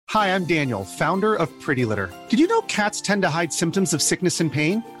Hi, I'm Daniel, founder of Pretty Litter. Did you know cats tend to hide symptoms of sickness and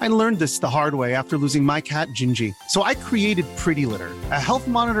pain? I learned this the hard way after losing my cat, Gingy. So I created Pretty Litter, a health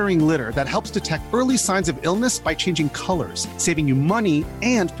monitoring litter that helps detect early signs of illness by changing colors, saving you money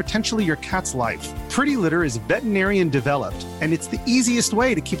and potentially your cat's life. Pretty Litter is veterinarian developed, and it's the easiest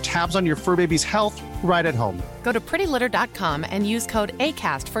way to keep tabs on your fur baby's health right at home. Go to prettylitter.com and use code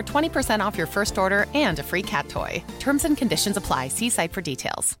ACAST for 20% off your first order and a free cat toy. Terms and conditions apply. See site for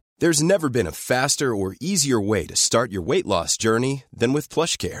details. There's never been a faster or easier way to start your weight loss journey than with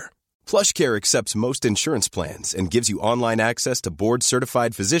PlushCare. PlushCare accepts most insurance plans and gives you online access to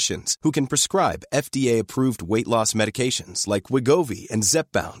board-certified physicians who can prescribe FDA-approved weight loss medications like Wegovy and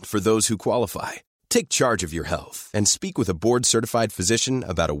Zepbound for those who qualify. Take charge of your health and speak with a board-certified physician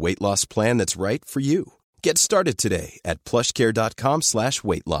about a weight loss plan that's right for you. Get started today at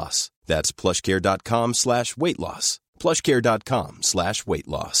plushcare.com/weight loss. That's plushcare.com/weight loss. plushcare.com/weight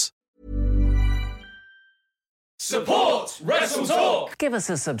loss. Support Wrestle Talk! Give us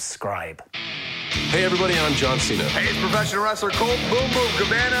a subscribe. Hey everybody, I'm John Cena. Hey, it's professional wrestler Colt Boom Boom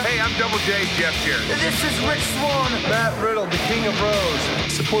Cabana. Hey, I'm Double J, Jeff Jarrett. This is Rich Swann. Matt Riddle, the King of Rose.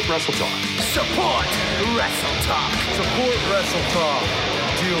 Support Wrestle Talk. Support Wrestle Talk. Support Wrestle Talk.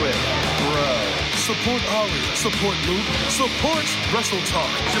 Do it, bro. Support Ollie. Support Luke. Support Wrestle Talk.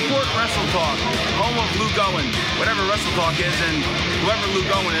 Support Wrestle Talk. Home of Luke Owen. Whatever Wrestle Talk is, and whoever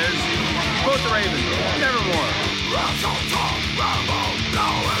Luke Owen is, support the Raven. Nevermore. Wrestle Talk. Rambo.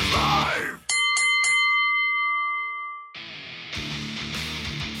 Now is live.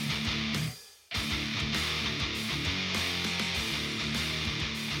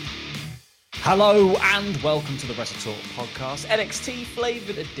 Hello and welcome to the Wrestle Talk podcast, NXT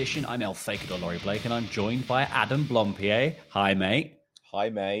flavoured edition. I'm El Fakador Laurie Blake and I'm joined by Adam Blompier. Hi, mate. Hi,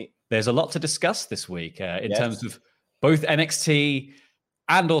 mate. There's a lot to discuss this week in terms of both NXT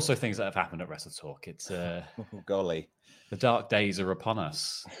and also things that have happened at Wrestle Talk. It's golly, the dark days are upon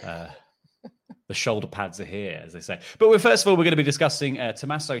us. The shoulder pads are here, as they say. But first of all, we're going to be discussing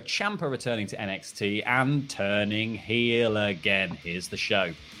Tommaso Ciampa returning to NXT and turning heel again. Here's the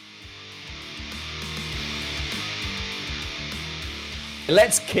show.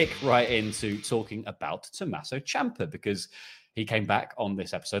 Let's kick right into talking about Tommaso Ciampa because he came back on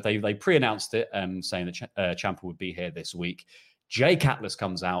this episode. They pre-announced it, saying that Ciampa would be here this week. Jake Atlas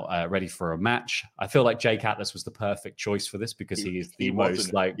comes out ready for a match. I feel like Jake Atlas was the perfect choice for this because he is the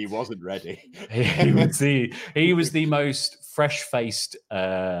most like he wasn't ready. he was the most fresh-faced.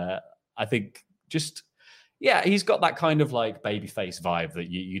 I think he's got that kind of like babyface vibe that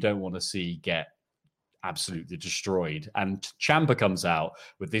you don't want to see get absolutely destroyed. And Ciampa comes out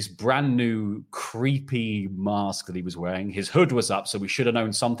with this brand new creepy mask that he was wearing. His hood was up, so we should have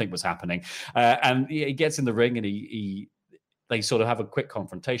known something was happening. And he gets in the ring and they sort of have a quick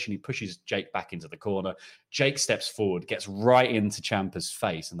confrontation. He pushes Jake back into the corner. Jake steps forward, gets right into Ciampa's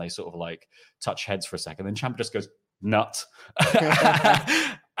face, and they sort of like touch heads for a second. Then Ciampa just goes, nut.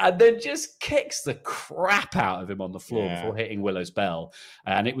 And then just kicks the crap out of him on the floor before hitting Willow's bell.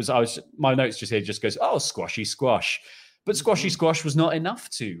 And my notes just here just goes, oh, squashy squash. But squashy squash was not enough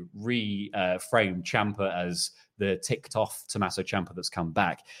to reframe Ciampa as the ticked off Tommaso Ciampa that's come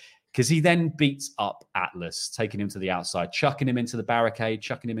back. Because he then beats up Atlas, taking him to the outside, chucking him into the barricade,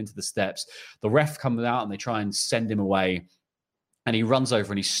 chucking him into the steps. The ref comes out and they try and send him away. And he runs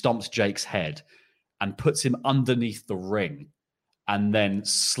over and he stomps Jake's head and puts him underneath the ring and then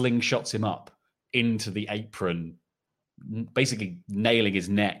slingshots him up into the apron, basically nailing his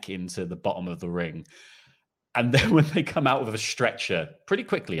neck into the bottom of the ring. And then when they come out with a stretcher, pretty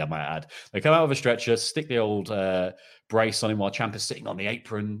quickly, I might add, they come out with a stretcher, stick the old brace on him while Ciampa's sitting on the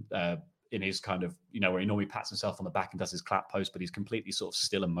apron in his kind of, where he normally pats himself on the back and does his clap pose, but he's completely sort of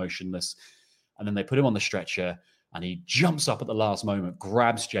still and motionless. And then they put him on the stretcher and he jumps up at the last moment,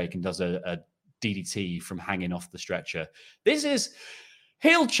 grabs Jake and does a DDT from hanging off the stretcher. This is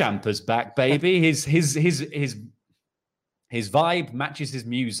heel Ciampa's back, baby. His vibe matches his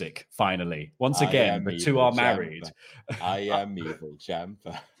music. Finally, once again, the two are married. I am evil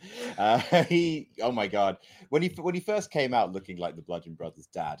Ciampa. Oh my god! When he first came out looking like the Bludgeon Brothers'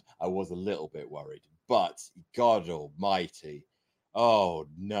 dad, I was a little bit worried. But God Almighty, oh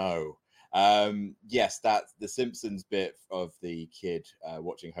no! Yes, that's the Simpsons bit of the kid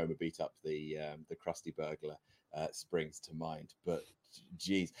watching Homer beat up the Krusty Burglar springs to mind. But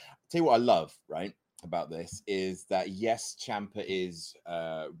geez, I'll tell you what I love, right, about this is that yes, Ciampa is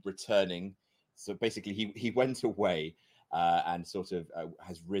returning. So basically, he went away and sort of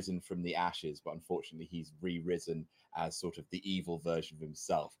has risen from the ashes, but unfortunately, he's re-risen as sort of the evil version of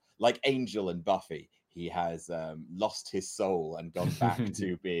himself, like Angel and Buffy. he has lost his soul and gone back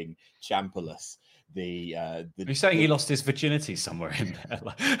to being Ciampa-less. Are you saying he lost his virginity somewhere in there?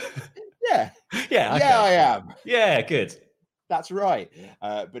 Yeah. Yeah. Okay. Yeah, I am. Yeah, good. That's right.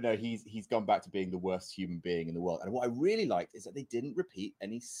 But no, he's gone back to being the worst human being in the world. And what I really liked is that they didn't repeat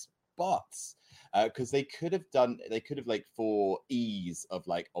any spots, because they could have like, for ease of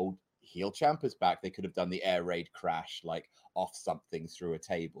like old heel Ciampa's back, they could have done the air raid crash like off something through a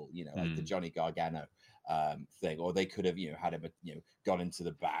table, like the Johnny Gargano thing, or they could have had him gone into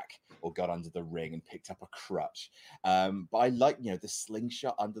the back or got under the ring and picked up a crutch, but I like the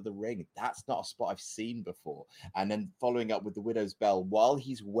slingshot under the ring. That's not a spot I've seen before. And then following up with the Widow's Bell while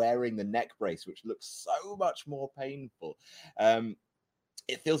he's wearing the neck brace, which looks so much more painful.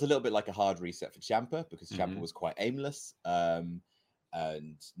 It feels a little bit like a hard reset for Ciampa, because Ciampa was quite aimless, and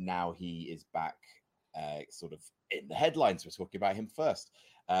now he is back sort of in the headlines. We're talking about him first.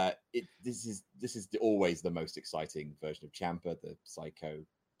 This is always the most exciting version of Ciampa, the psycho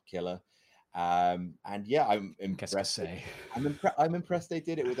killer. And yeah, I'm impressed. I'm impressed they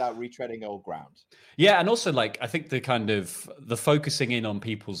did it without retreading old ground. Yeah, and also like I think the focusing in on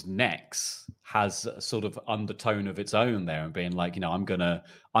people's necks has a sort of undertone of its own there, and being like, I'm gonna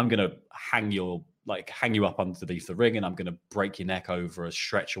hang you up underneath the ring, and I'm gonna break your neck over a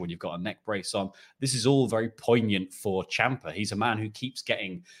stretcher when you've got a neck brace on. This is all very poignant for Ciampa. He's a man who keeps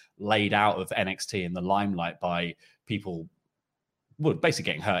getting laid out of NXT in the limelight by people, well, basically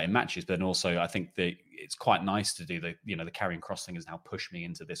getting hurt in matches, but then also I think that it's quite nice to do the Karrion Kross thing has now pushed me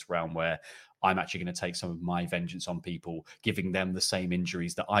into this realm where I'm actually going to take some of my vengeance on people, giving them the same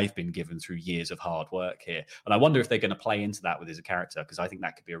injuries that I've been given through years of hard work here. And I wonder if they're going to play into that with his character, because I think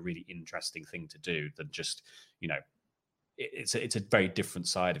that could be a really interesting thing to do than just, it's a very different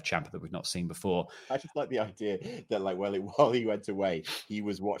side of Ciampa that we've not seen before. I just like the idea that while he went away, he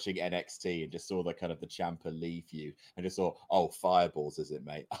was watching NXT and just saw the kind of the Ciampa leave you and just saw, oh, fireballs, is it,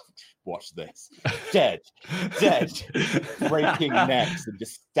 mate? Watch this. Dead, breaking necks and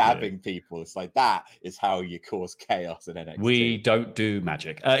just stabbing people. It's like, that is how you cause chaos in NXT. We don't do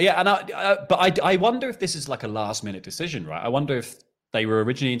magic. But I wonder if this is like a last minute decision, right? I wonder if they were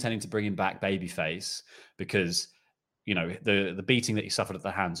originally intending to bring him back babyface because the beating that he suffered at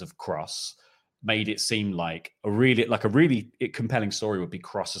the hands of Kross made it seem like a really compelling story would be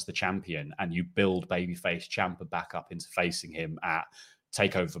Kross as the champion, and you build babyface Ciampa back up into facing him at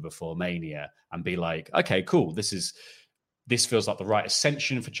TakeOver before Mania, and be like, okay, cool. This feels like the right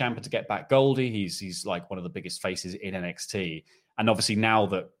ascension for Ciampa to get back Goldie. He's like one of the biggest faces in NXT. And obviously now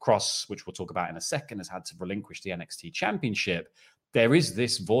that Kross, which we'll talk about in a second, has had to relinquish the NXT championship, there is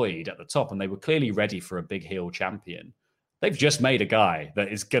this void at the top, and they were clearly ready for a big heel champion. They've just made a guy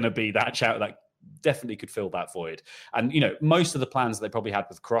that is going to be that that definitely could fill that void. And, most of the plans that they probably had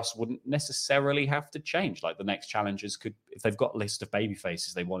with Kross wouldn't necessarily have to change. Like the next challengers could, if they've got a list of baby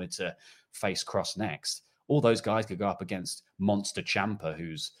faces they wanted to face Kross next, all those guys could go up against Monster Ciampa,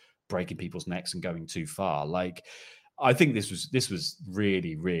 who's breaking people's necks and going too far. Like, I think this was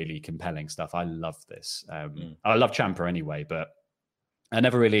really, really compelling stuff. I love this. I love Ciampa anyway, but I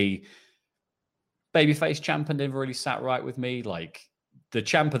never really... Babyface Ciampa never really sat right with me. Like, the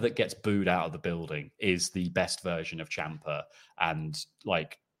Ciampa that gets booed out of the building is the best version of Ciampa. And,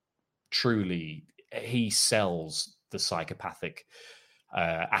 like, truly, he sells the psychopathic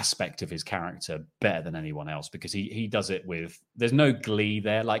aspect of his character better than anyone else, because he does it with... There's no glee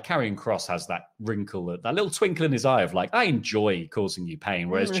there. Like, Karrion Kross has that wrinkle, that little twinkle in his eye of, like, I enjoy causing you pain.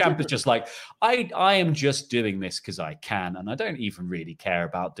 Whereas Ciampa's just like, I am just doing this because I can, and I don't even really care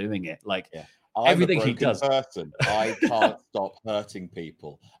about doing it. Like... Yeah. Everything he does. Person. I can't stop hurting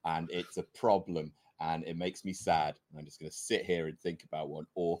people, and it's a problem, and it makes me sad. I'm just going to sit here and think about what an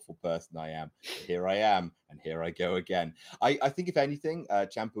awful person I am. Here I am, and here I go again. I think, if anything,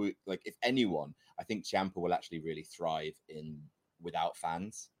 Ciampa, like if anyone, I think Ciampa will actually really thrive without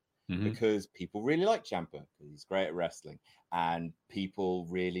fans, because people really like Ciampa because he's great at wrestling, and people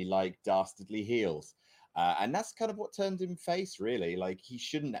really like dastardly heels. And that's kind of what turned him face, really. Like, he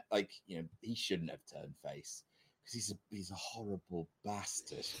shouldn't have turned face, because he's a horrible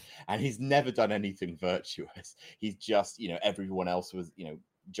bastard, and he's never done anything virtuous. He's just, everyone else was,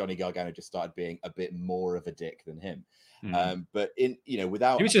 Johnny Gargano just started being a bit more of a dick than him. But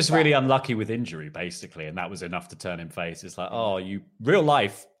without... He was just really unlucky with injury, basically, and that was enough to turn him face. It's like, real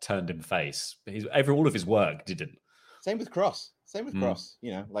life turned him face. All of his work didn't. Same with Kross. Kross.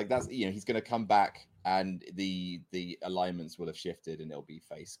 Like that's, he's going to come back, and the alignments will have shifted, and it'll be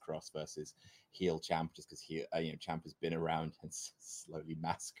face Kross versus heel Ciampa, just because Ciampa's been around and slowly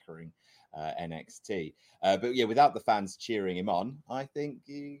massacring NXT. But yeah, without the fans cheering him on, I think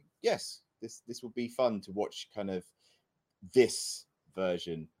yes, this will be fun to watch. Kind of this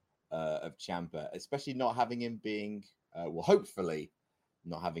version of Ciampa, especially not having him being, hopefully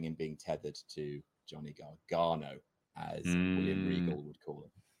not having him being tethered to Johnny Gargano, as William Regal would call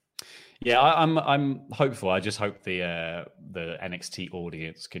him. Yeah, I'm hopeful. I just hope the NXT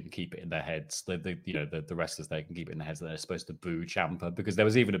audience can keep it in their heads. The wrestlers there can keep it in their heads that they're supposed to boo Ciampa, because there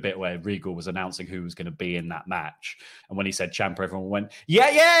was even a bit where Regal was announcing who was going to be in that match, and when he said Ciampa, everyone went,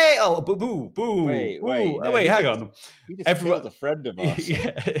 yeah, oh, boo, wait, hang on. Everyone's a friend of ours.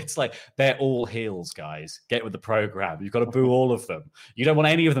 Yeah, it's like they're all heels, guys. Get with the program. You've got to boo all of them. You don't want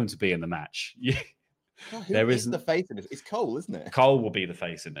any of them to be in the match. Oh, there isn't the face in it. It's Cole, isn't it? Cole will be the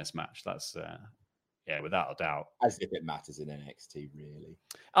face in this match. That's without a doubt. As if it matters in NXT, really.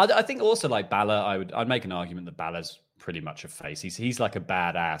 I think also like Balor, I'd make an argument that Balor's pretty much a face. He's like a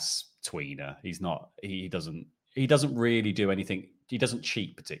badass tweener. He's not. He doesn't really do anything. He doesn't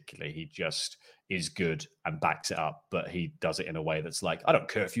cheat particularly. He just is good and backs it up. But he does it in a way that's like, I don't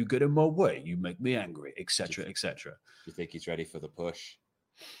care if you get in my way. You make me angry, etc., etc. Do you think he's ready for the push?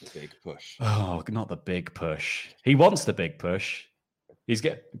 The big push. Oh, not the big push. He wants the big push.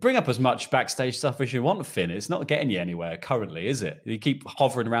 Bring up as much backstage stuff as you want, Finn. It's not getting you anywhere currently, is it? You keep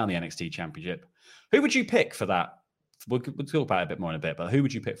hovering around the NXT Championship. Who would you pick for that? We'll talk about it a bit more in a bit, but who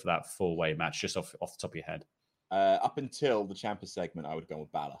would you pick for that four-way match, just off the top of your head? Up until the Ciampa segment, I would go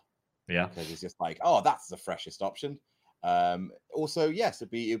with Balor. Yeah, because it's just like, that's the freshest option. Also, yes, it'd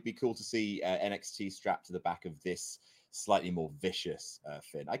be cool to see NXT strapped to the back of this slightly more vicious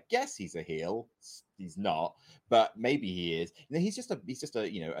Finn. I guess he's a heel. He's not, but maybe he is. He's just a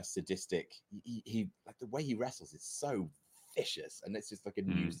a sadistic. He like the way he wrestles is so vicious, and it's just like a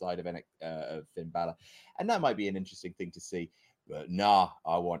new side of Finn Balor, and that might be an interesting thing to see. But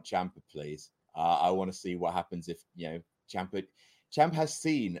I want Ciampa, please. I want to see what happens if Ciampa has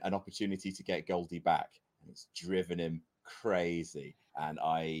seen an opportunity to get Goldie back, and it's driven him crazy, and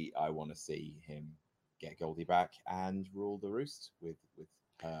I want to see him get Goldie back and rule the roost with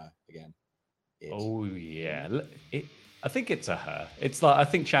her again. Oh yeah, I think it's a her. It's like, I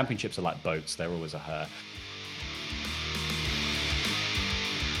think championships are like boats; they're always a her.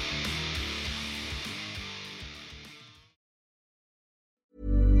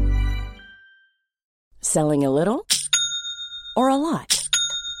 Selling a little or a lot?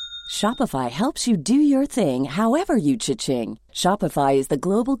 Shopify helps you do your thing however you cha-ching. Shopify is the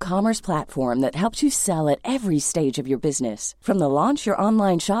global commerce platform that helps you sell at every stage of your business. From the launch your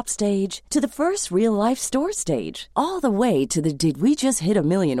online shop stage to the first real-life store stage, all the way to the did we just hit a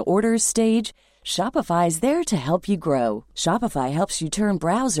million orders stage. Shopify is there to help you grow. Shopify helps you turn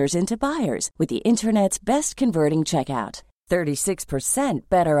browsers into buyers with the internet's best converting checkout. 36%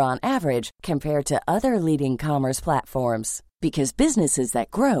 better on average compared to other leading commerce platforms. Because businesses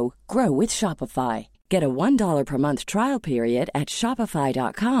that grow with Shopify. Get a $1 per month trial period at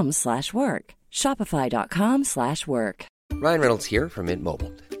shopify.com/work. Shopify.com/work. Ryan Reynolds here from Mint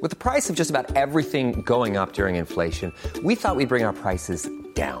Mobile. With the price of just about everything going up during inflation, we thought we'd bring our prices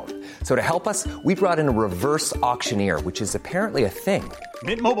down. So to help us, we brought in a reverse auctioneer, which is apparently a thing.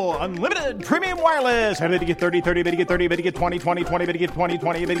 Mint Mobile Unlimited Premium Wireless. How to get 30, 30, bit to get 30, bit to get 20, 20, 20, bit to get 20,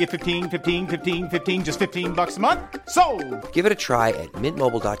 20, bit to get 15, 15, 15, 15, just $15 a month? Sold! Give it a try at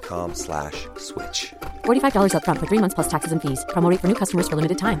mintmobile.com/switch. $45 up front for 3 months plus taxes and fees. Promo rate for new customers for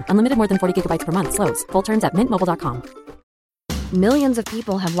limited time. Unlimited more than 40 gigabytes per month. Slows full terms at mintmobile.com. Millions of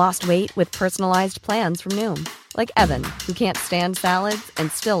people have lost weight with personalized plans from Noom. Like Evan, who can't stand salads and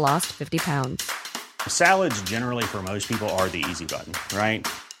still lost 50 pounds. Salads generally for most people are the easy button, right?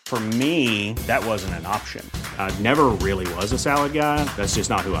 For me, that wasn't an option. I never really was a salad guy. That's just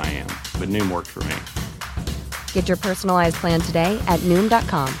not who I am. But Noom worked for me. Get your personalized plan today at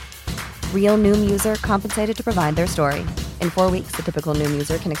Noom.com. Real Noom user compensated to provide their story. In 4 weeks, the typical Noom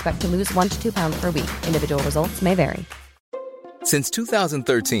user can expect to lose 1 to 2 pounds per week. Individual results may vary. Since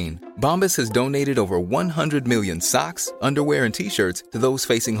 2013, Bombas has donated over 100 million socks, underwear, and T-shirts to those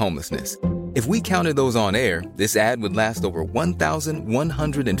facing homelessness. If we counted those on air, this ad would last over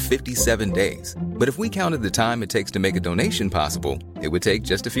 1,157 days. But if we counted the time it takes to make a donation possible, it would take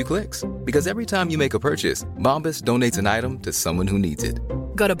just a few clicks. Because every time you make a purchase, Bombas donates an item to someone who needs it.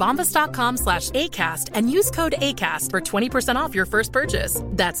 Go to bombas.com/ACAST and use code ACAST for 20% off your first purchase.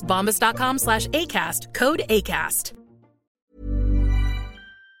 That's bombas.com/ACAST, code ACAST.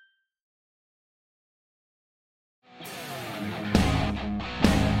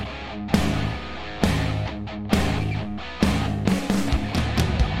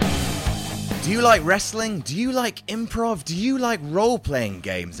 Do you like wrestling? Do you like improv? Do you like role-playing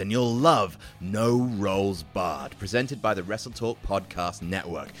games? And you'll love No Rolls Barred, presented by the Wrestle Talk Podcast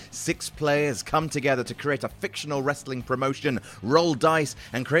Network. 6 players come together to create a fictional wrestling promotion, roll dice,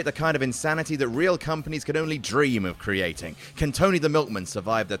 and create the kind of insanity that real companies can only dream of creating. Can Tony the Milkman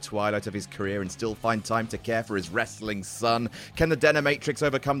survive the twilight of his career and still find time to care for his wrestling son? Can the Denimatrix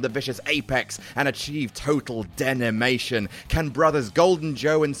overcome the vicious Apex and achieve total denimation? Can brothers Golden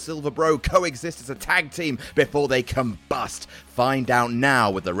Joe and Silver Bro coexist as a tag team before they combust? Find out now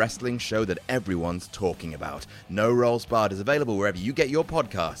with the wrestling show that everyone's talking about. No Rolls Barred is available wherever you get your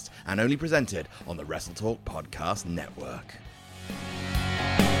podcasts and only presented on the Wrestle Talk Podcast Network.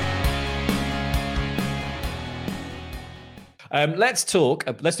 Let's talk.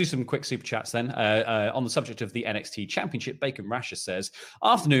 Let's do some quick super chats then. On the subject of the NXT Championship, Bacon Rasher says,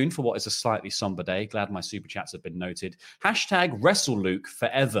 afternoon for what is a slightly somber day. Glad my super chats have been noted. Hashtag WrestleLuke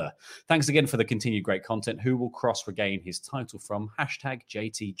forever. Thanks again for the continued great content. Who will Cross regain his title from? Hashtag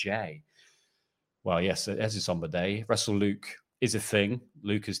JTJ. Well, yes, it is a somber day. WrestleLuke is a thing.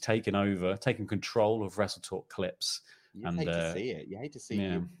 Luke has taken control of Wrestle Talk clips. You hate to see it. You hate to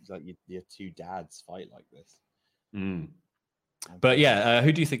see your two dads fight like this. But yeah,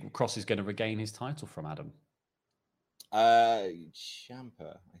 who do you think Cross is going to regain his title from, Adam?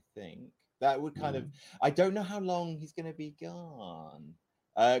 Ciampa, I think. That would kind of... I don't know how long he's going to be gone.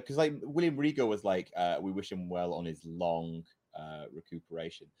 Because like William Regal was like, we wish him well on his long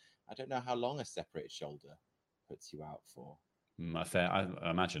recuperation. I don't know how long a separated shoulder puts you out for. I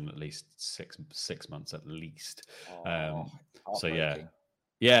imagine at least six months at least. So yeah.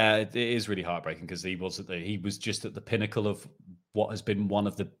 Yeah, it is really heartbreaking because he was just at the pinnacle of what has been one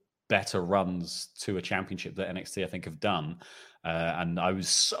of the better runs to a championship that NXT I think have done, and I was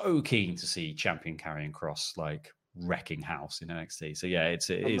so keen to see champion Karrion Kross like wrecking house in NXT. So yeah, it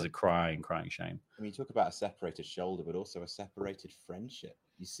is a crying shame. I mean, you talk about a separated shoulder, but also a separated friendship.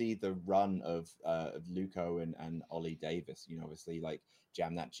 You see the run of Luke Owen and Ollie Davis. You know, obviously like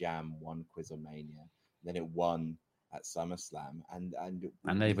Jam That Jam won Quizlemania, then it won at SummerSlam, and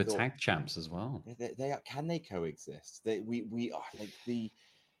they were tag champs as well. They can they coexist? We are like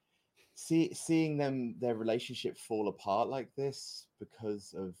seeing their relationship fall apart like this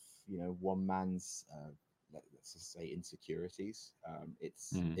because of one man's let's just say insecurities.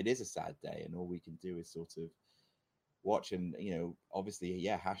 It is a sad day, and all we can do is sort of watch and obviously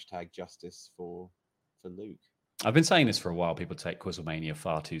hashtag justice for Luke. I've been saying this for a while. People take Quizlemania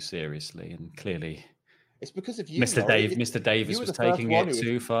far too seriously, and clearly. It's because of you, Mr. Davis was taking it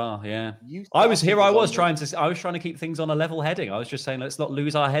too far. Yeah, I was trying to keep things on a level heading. I was just saying, let's not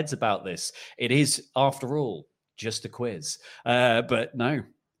lose our heads about this. It is, after all, just a quiz. But no,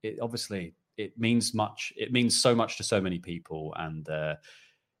 it means much. It means so much to so many people, and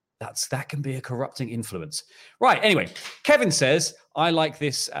that can be a corrupting influence. Right. Anyway, Kevin says, I like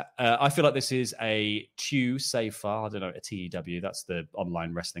this. I feel like this is a TEW save file. I don't know, a TEW. That's the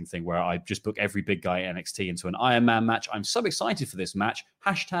online wrestling thing where I just book every big guy at NXT into an Iron Man match. I'm so excited for this match.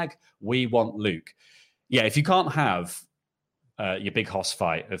 Hashtag we want Luke. Yeah, if you can't have your big hoss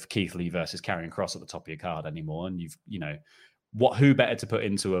fight of Keith Lee versus Karrion Kross at the top of your card anymore, and who better to put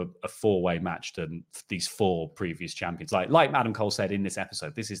into a four-way match than these 4 previous champions? Like Adam Cole said in this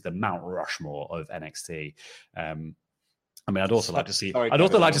episode, this is the Mount Rushmore of NXT. I mean, I'd also like to see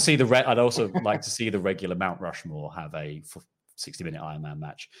the regular Mount Rushmore have a 60-minute Iron Man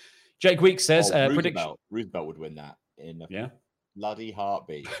match. Jake Weeks says, Roosevelt would win that in a bloody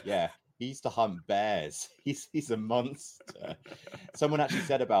heartbeat. Yeah. He used to hunt bears. He's a monster. Someone actually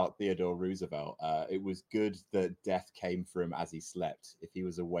said about Theodore Roosevelt, it was good that death came for him as he slept. If he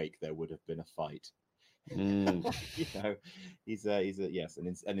was awake, there would have been a fight. He's an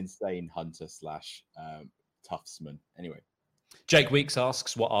insane hunter / toughsman. Anyway, Jake Weeks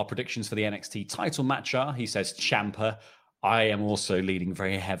asks what our predictions for the NXT title match are. He says Ciampa. I am also leaning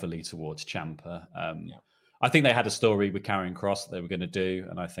very heavily towards Ciampa. I think they had a story with Karrion Kross that they were going to do,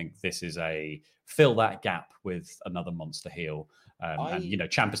 and I think this is a fill that gap with another monster heel. And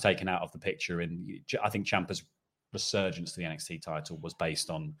Ciampa's taken out of the picture, and I think Ciampa's resurgence to the NXT title was based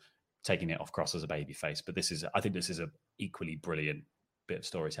on taking it off Kross as a babyface. But I think this is a equally brilliant bit of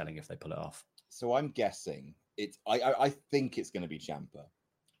storytelling if they pull it off. So I'm guessing I think it's going to be Ciampa,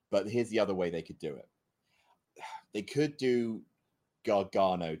 but here's the other way they could do it. They could do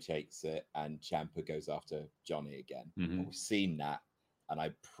Gargano takes it and Ciampa goes after Johnny again. Mm-hmm. We've seen that, and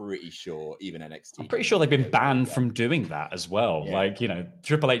I'm pretty sure even NXT. I'm pretty sure they've been banned from doing that as well. Yeah.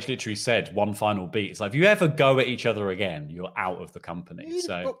 Triple H literally said one final beat. It's like, if you ever go at each other again, you're out of the company.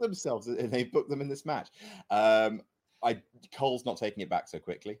 They booked themselves, and they booked them in this match. Cole's not taking it back so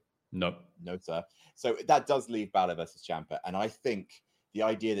quickly. No, sir. So that does leave Balor versus Ciampa, and I think the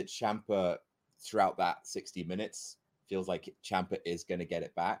idea that Ciampa throughout that 60 minutes feels like Ciampa is going to get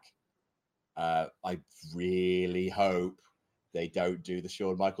it back. I really hope they don't do the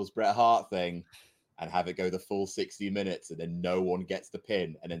Shawn Michaels Bret Hart thing and have it go the full 60 minutes and then no one gets the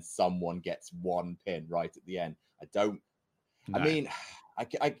pin and then someone gets one pin right at the end. I mean,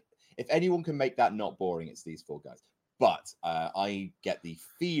 if anyone can make that not boring, it's these four guys. But I get the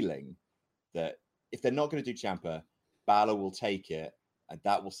feeling that if they're not going to do Ciampa, Balor will take it, and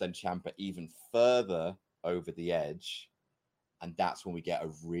that will send Ciampa even further over the edge. And that's when we get a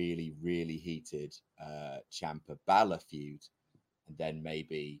really, really heated Ciampa-Balor feud. And then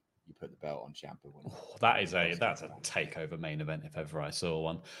maybe you put the belt on Ciampa. That's a takeover main event if ever I saw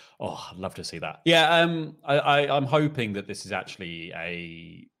one. Oh, I'd love to see that. Yeah, I'm hoping that this is actually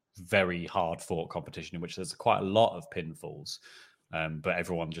a very hard-fought competition in which there's quite a lot of pinfalls, but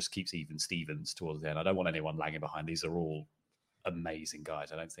everyone just keeps even Stevens towards the end. I don't want anyone lagging behind. These are all amazing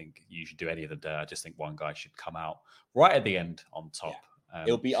guys. I don't think you should do any of them there. I just think one guy should come out right at the end on top. Yeah.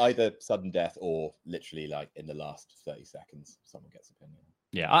 It'll be either sudden death or literally like in the last 30 seconds, someone gets a pin.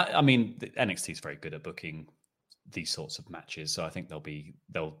 Yeah, I mean, the NXT is very good at booking these sorts of matches, so I think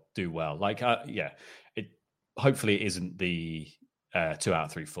they'll do well. Like, hopefully it isn't the 2 out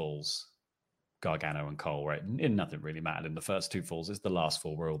of 3 falls, Gargano and Cole, right? Nothing really mattered in the first 2 falls. It's the last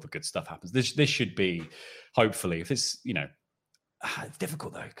 4 where all the good stuff happens. This should be, hopefully, if it's, it's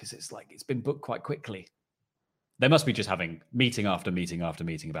difficult though, because it's been booked quite quickly. They must be just having meeting after meeting after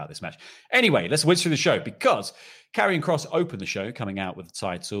meeting about this match. Anyway, let's whiz through the show because Karrion Kross opened the show coming out with the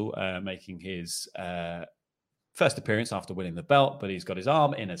title, making his first appearance after winning the belt, but he's got his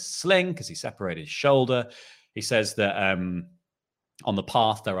arm in a sling because he separated his shoulder. He says that on the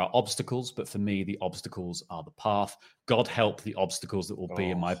path, there are obstacles, but for me, the obstacles are the path. God help the obstacles that will be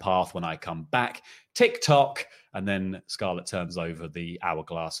in my path when I come back. Tick-tock. And then Scarlett turns over the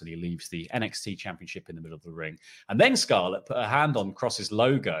hourglass and he leaves the NXT Championship in the middle of the ring. And then Scarlett put her hand on Kross's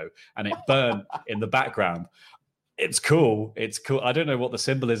logo and it burned in the background. It's cool. It's cool. I don't know what the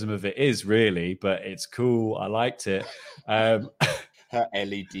symbolism of it is really, but it's cool. I liked it. Her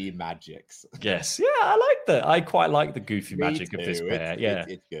LED magics. Yes. Yeah, I like that. I quite like the goofy magic of this pair.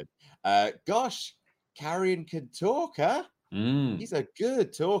 It's good. Gosh, Karrion can talk, huh? He's a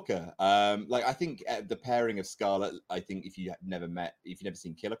good talker. I think the pairing of Scarlett, I think if you've never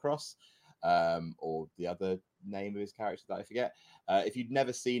seen Killer Kross, or the other name of his character that I forget, if you'd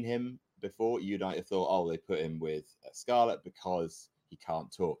never seen him before, you might have thought, they put him with Scarlett because he can't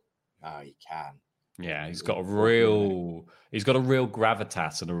talk. No, he can. Yeah, he's got a real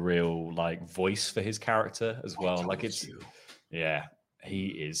gravitas and a real voice for his character as well.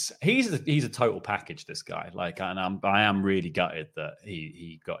 He's a total package, this guy. And I am really gutted that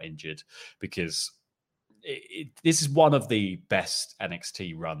he got injured because this is one of the best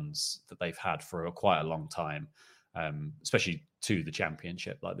NXT runs that they've had for quite a long time, especially to the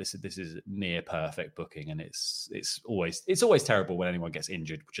championship. This is near perfect booking, and it's always terrible when anyone gets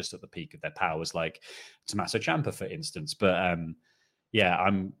injured just at the peak of their powers, like Tommaso Ciampa, for instance. But I'm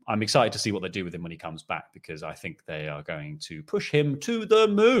excited to see what they do with him when he comes back, because I think they are going to push him to the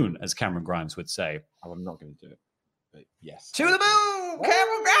moon, as Cameron Grimes would say. I'm not going to do it, but yes, to the moon,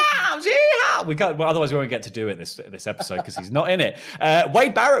 Cameron Grimes. Yeah, we can't. Well, otherwise we won't get to do it this episode because he's not in it.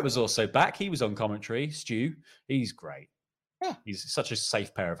 Wade Barrett was also back. He was on commentary. Stu, he's great. Yeah. He's such a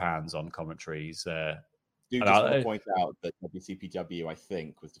safe pair of hands on commentaries. I just want to point out that WCPW, I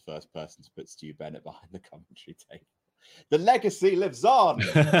think, was the first person to put Stu Bennett behind the commentary table. The legacy lives on.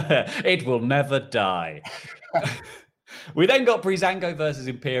 It will never die. We then got Breezango versus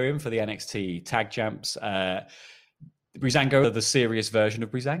Imperium for the NXT Tag Champs. Breezango, the serious version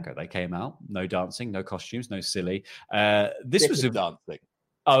of Breezango. They came out, no dancing, no costumes, no silly. This was dancing.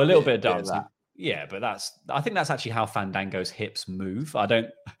 Oh, a little bit of dancing. Yeah, but I think that's actually how Fandango's hips move. I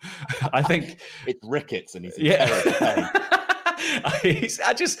think it's rickets and he's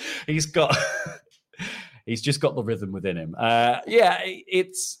he's just got the rhythm within him.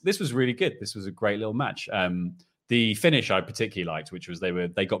 This was really good. This was a great little match. The finish I particularly liked, which was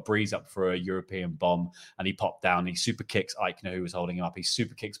they got Breeze up for a European bomb and he popped down. He super kicks Eichner, who was holding him up. He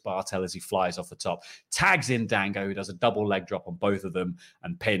super kicks Bartel as he flies off the top, tags in Dango, who does a double leg drop on both of them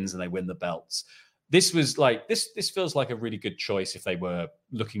and pins, and they win the belts. This was this feels like a really good choice if they were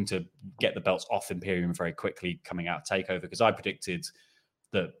looking to get the belts off Imperium very quickly coming out of TakeOver, because I predicted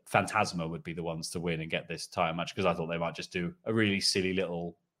that Phantasma would be the ones to win and get this title match, because I thought they might just do a really silly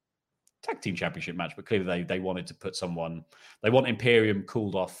little tag team championship match, but clearly they wanted to put someone. They want Imperium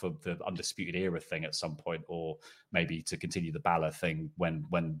cooled off of the Undisputed Era thing at some point, or maybe to continue the Balor thing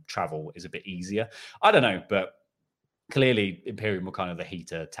when travel is a bit easier. I don't know, but clearly Imperium were kind of the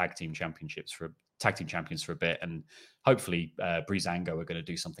heater tag team champions for a bit, and hopefully Breezango are going to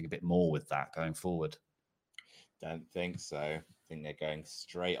do something a bit more with that going forward. Don't think so. I think they're going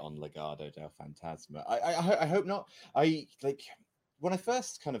straight on Legado del Fantasma. I hope not. When I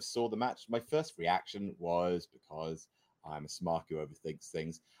first kind of saw the match, my first reaction was, because I'm a smart who overthinks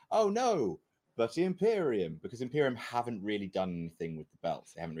things, oh no, but Imperium, because Imperium haven't really done anything with the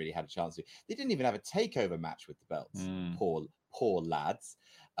belts. They haven't really had a chance to. They didn't even have a takeover match with the belts. Poor lads,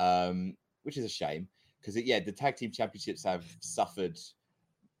 which is a shame, because the tag team championships have suffered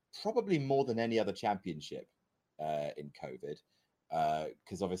probably more than any other championship in COVID,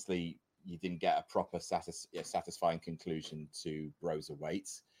 because obviously you didn't get a proper satisfying conclusion to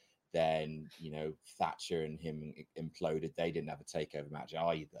Broserweights. Then, Thatcher and him imploded. They didn't have a takeover match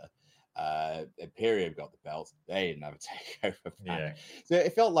either. Imperium got the belts. They didn't have a takeover match. Yeah. So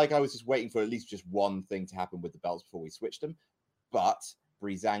it felt like I was just waiting for at least just one thing to happen with the belts before we switched them. But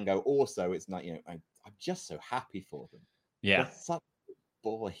Breezango also, it's not, I'm just so happy for them. Yeah. They're such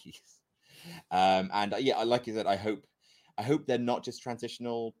boys. Like you said, I hope they're not just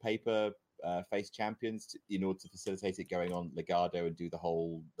transitional paper face champions in order to facilitate it going on Legado and do the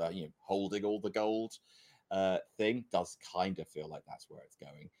whole, holding all the gold thing. Does kind of feel like that's where it's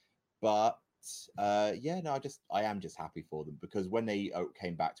going. But I am just happy for them, because when they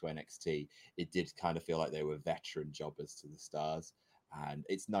came back to NXT, it did kind of feel like they were veteran jobbers to the stars. And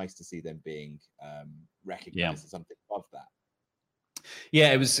it's nice to see them being recognized as something above that.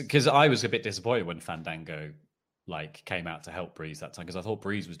 Yeah, it was, because I was a bit disappointed when Fandango came out to help Breeze that time, because I thought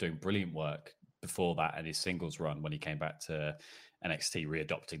Breeze was doing brilliant work before that and his singles run when he came back to NXT,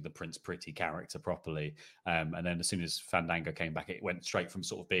 readopting the Prince Pretty character properly. And then as soon as Fandango came back, it went straight from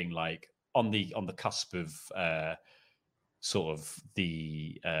sort of being on the cusp of sort of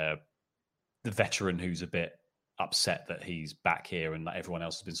the veteran who's a bit upset that he's back here and that everyone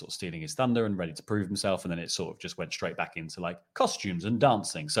else has been sort of stealing his thunder and ready to prove himself, and then it sort of just went straight back into costumes and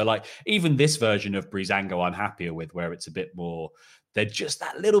dancing. So even this version of Breezango I'm happier with, where it's a bit more, they're just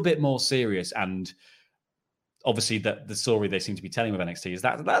that little bit more serious. And obviously that the story they seem to be telling with NXT is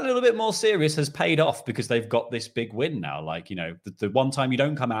that little bit more serious has paid off, because they've got this big win now. The one time you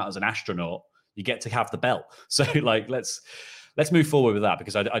don't come out as an astronaut, you get to have the belt. So let's move forward with that,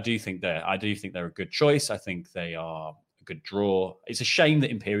 because I do think they're a good choice. I think they are a good draw. It's a shame that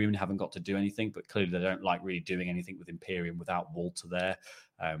Imperium haven't got to do anything, but clearly they don't like really doing anything with Imperium without Walter there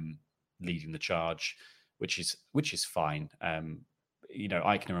leading the charge, which is fine.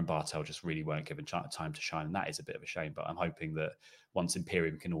 Eichner and Bartel just really weren't given time to shine, and that is a bit of a shame. But I'm hoping that once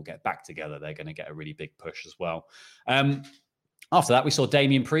Imperium can all get back together, they're going to get a really big push as well. After that, we saw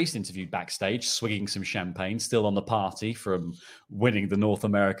Damian Priest interviewed backstage, swigging some champagne, still on the party from winning the North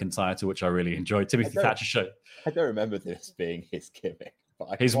American title, which I really enjoyed. Timothy Thatcher show. I don't remember this being his gimmick.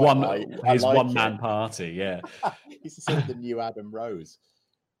 His one-man party, yeah. He's sort of the new Adam Rose,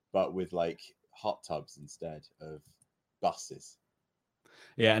 but with hot tubs instead of buses.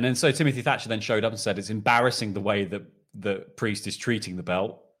 Yeah, and then so Timothy Thatcher then showed up and said it's embarrassing the way that the Priest is treating the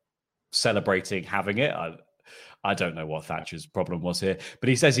belt, celebrating having it. I don't know what Thatcher's problem was here, but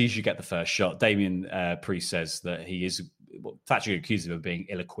he says he should get the first shot. Damian Priest says that Thatcher accuses him of being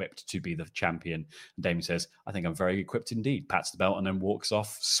ill-equipped to be the champion. And Damian says, I think I'm very equipped indeed, pats the belt and then walks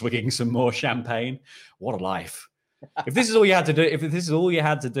off, swigging some more champagne. What a life. If this is all you had to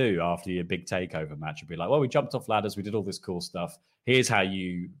do after your big takeover match, you'd be like, well, we jumped off ladders, we did all this cool stuff. Here's how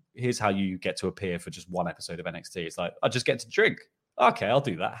you get to appear for just one episode of NXT. It's like, I just get to drink. Okay, I'll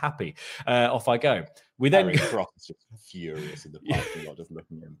do that. Happy. Off I go. We then Cross is just furious in the parking lot, just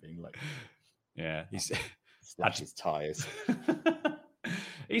looking at him, being like, "Yeah, he's slash his tires."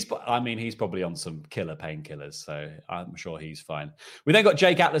 He's probably on some killer painkillers, so I'm sure he's fine. We then got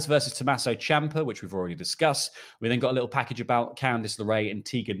Jake Atlas versus Tommaso Ciampa, which we've already discussed. We then got a little package about Candice LeRae and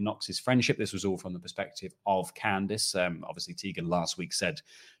Tegan Nox's friendship. This was all from the perspective of Candice. Obviously, Tegan last week said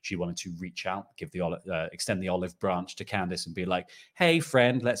she wanted to reach out, extend the olive branch to Candice and be like, "Hey,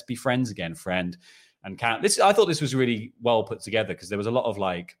 friend, let's be friends again, friend." And I thought this was really well put together, because there was a lot of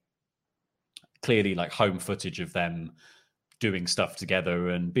clearly home footage of them doing stuff together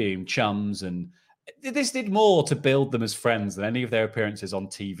and being chums, and this did more to build them as friends than any of their appearances on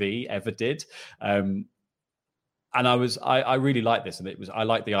TV ever did. And I really liked this, and I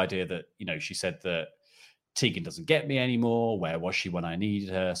liked the idea that she said that Tegan doesn't get me anymore. Where was she when I needed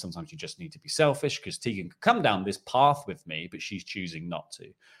her? Sometimes you just need to be selfish, because Tegan could come down this path with me, but she's choosing not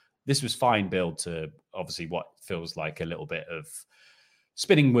to. this was fine build to obviously what feels like a little bit of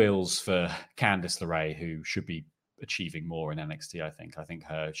spinning wheels for Candice LeRae, who should be achieving more in NXT. I think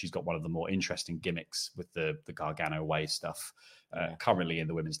she's got one of the more interesting gimmicks with the Gargano Way stuff currently in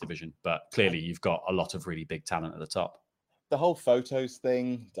the women's division. But clearly, you've got a lot of really big talent at the top. The whole photos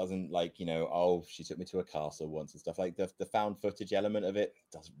thing doesn't she took me to a castle once and stuff like the found footage element of it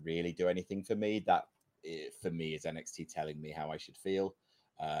doesn't really do anything for me. That for me is NXT telling me how I should feel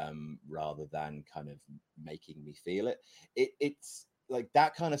rather than kind of making me feel it. It's like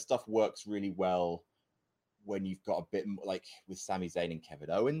that kind of stuff works really well when you've got a bit like with Sami Zayn and Kevin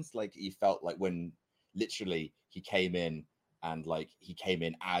Owens. Like you felt like when literally he came in and like he came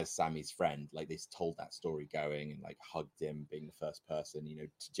in as Sammy's friend, like they told that story going and like hugged him being the first person,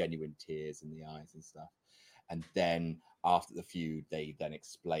 genuine tears in the eyes and stuff. And then after the feud, they then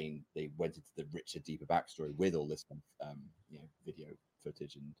explained, they went into the richer, deeper backstory with all this video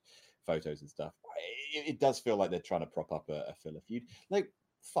footage and photos and stuff. It does feel like they're trying to prop up a filler feud. Like,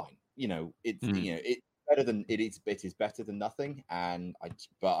 fine, it's it's better than it is better than nothing.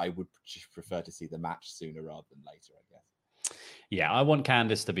 But I would just prefer to see the match sooner rather than later, I guess. Yeah, I want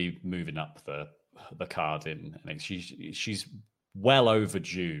Candice to be moving up the card in. I think she's well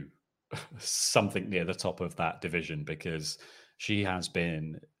overdue something near the top of that division, because she has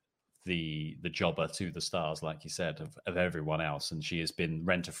been the jobber to the stars, like you said, of everyone else, and she has been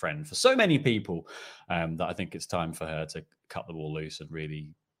rent-a-friend for so many people that I think it's time for her to cut the ball loose and really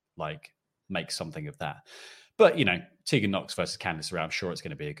like make something of that. But Tegan Nox versus Candice LeRae, I'm sure it's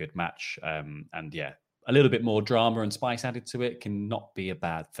going to be a good match, and yeah, a little bit more drama and spice added to it can not be a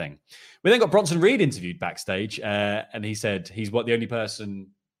bad thing. We then got Bronson Reed interviewed backstage, and he said he's the only person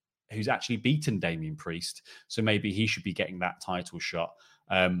who's actually beaten Damian Priest, so maybe he should be getting that title shot.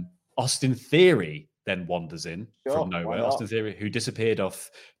 Austin Theory then wanders in from nowhere. Austin Theory, who disappeared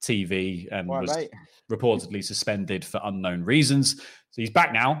off TV and was reportedly suspended for unknown reasons. So he's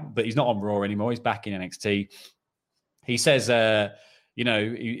back now, but he's not on Raw anymore. He's back in NXT. He says,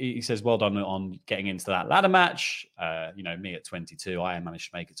 he says, well done on getting into that ladder match. Me at 22, I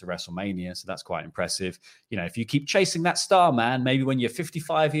managed to make it to WrestleMania, so that's quite impressive. If you keep chasing that star, man, maybe when you're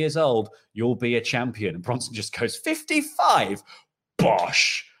 55 years old, you'll be a champion. And Bronson just goes, 55?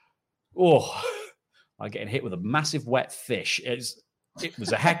 Bosh. Oh, like getting hit with a massive wet fish. It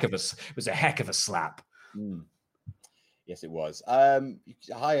was a heck of a slap. Mm. Yes, it was.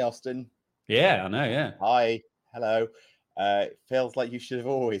 Hi, Austin. Yeah, I know. Yeah. Hi. Hello. It feels like you should have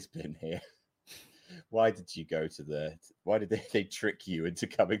always been here. Why did you go to why did they trick you into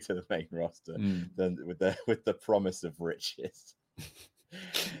coming to the main roster then with the promise of riches?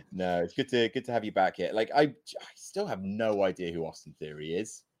 No, it's good to have you back here. Like I still have no idea who Austin Theory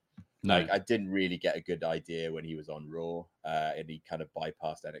is. No, like, I didn't really get a good idea when he was on Raw, and he kind of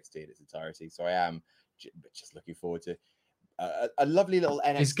bypassed NXT in its entirety. So I am just looking forward to a lovely little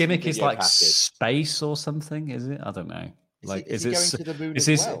NXT. His gimmick is like package. Space or something, is it? I don't know. Is he going to the moon as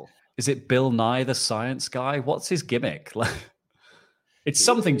well? Is it Bill Nye the Science Guy? What's his gimmick? Like, it's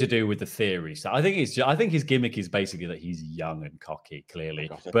something to do with the theory. So I think his gimmick is basically that he's young and cocky. Clearly,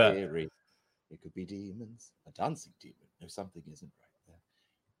 but theory. It could be demons, a dancing demon. No, something isn't right there.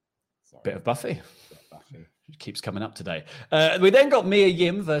 Sorry. Bit of Buffy. It keeps coming up today. We then got Mia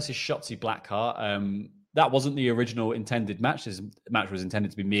Yim versus Shotzi Blackheart. That wasn't the original intended match. This match was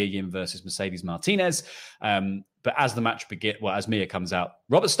intended to be Mia Yim versus Mercedes Martinez. But as the match as Mia comes out,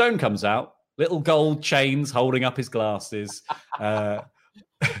 Robert Stone comes out, little gold chains holding up his glasses.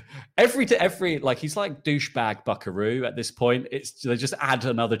 Every like he's like douchebag Buckaroo at this point. They just add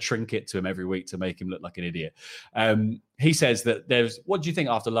another trinket to him every week to make him look like an idiot. He says that what do you think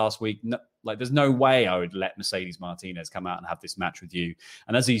after last week? No, like there's no way I would let Mercedes Martinez come out and have this match with you.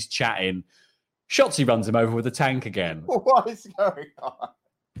 And as he's chatting, Shotzi runs him over with a tank again. What is going on?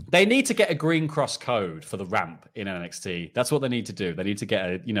 They need to get a green cross code for the ramp in NXT. That's what they need to do. They need to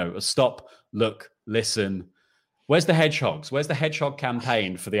get a stop, look, listen. Where's the hedgehogs? Where's the hedgehog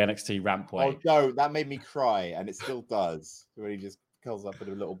campaign for the NXT rampway? Oh, no, that made me cry, and it still does. When he just curls up in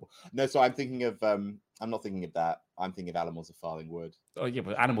a little... No, so I'm thinking of... I'm not thinking of that. I'm thinking of Animals of Farthing Wood. Oh, yeah,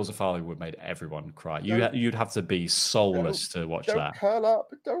 but Animals of Farthing Wood made everyone cry. You'd have to be soulless to watch that.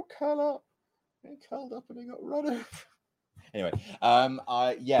 Don't curl up. He curled up and he got run over. Anyway,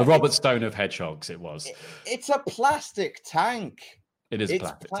 the Robert Stone of hedgehogs. It was. It's a plastic tank. It is.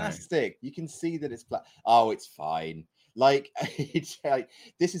 It's plastic. You can see that it's plastic. Oh, it's fine. Like it's like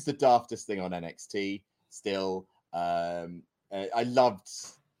this is the daftest thing on NXT. Still, I loved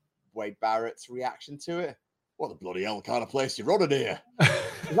Wade Barrett's reaction to it. What the bloody hell kind of place you're running here?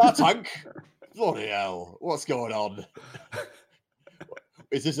 Is that a tank? Bloody hell! What's going on?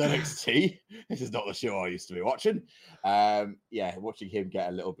 is this NXT? This is not the show I used to be watching. Watching him get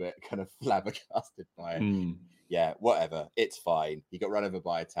a little bit kind of flabbergasted by it. Yeah, whatever. It's fine. He got run over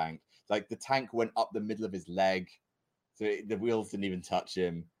by a tank. Like the tank went up the middle of his leg, so the wheels didn't even touch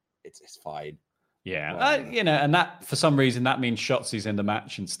him. It's fine. Yeah, and that for some reason that means Shotzi's in the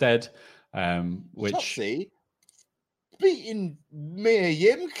match instead. Which Shotzi beating Mia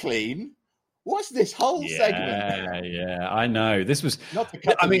Yim clean. What's this whole segment? Yeah, I know. This was not to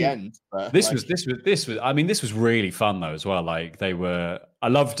cut to the end. But this was. I mean, this was really fun though as well. Like they were. I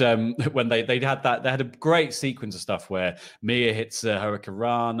loved when they had that. They had a great sequence of stuff where Mia hits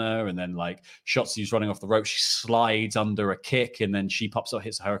Hurricanrana, and then like Shotzi's running off the rope. She slides under a kick, and then she pops up,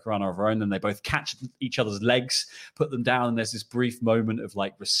 hits a Hurricanrana of her own. Then they both catch each other's legs, put them down, and there's this brief moment of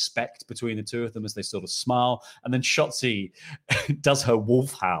like respect between the two of them as they sort of smile. And then Shotzi does her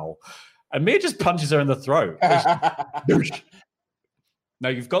wolf howl. And Mia just punches her in the throat. No,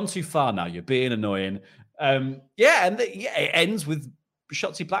 you've gone too far now. You're being annoying. It ends with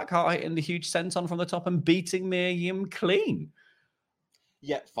Shotzi Blackheart hitting the huge senton from the top and beating Mia Yim clean.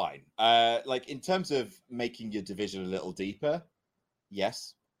 Yeah, fine. Like in terms of making your division a little deeper,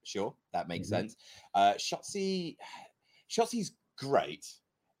 yes, sure, that makes sense. Shotzi's great.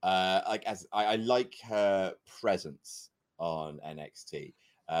 I like her presence on NXT.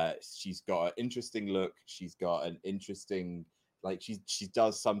 She's got an interesting look. She's got an interesting, she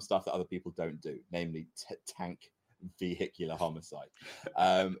does some stuff that other people don't do, namely tank vehicular homicide.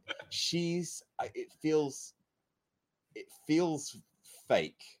 It feels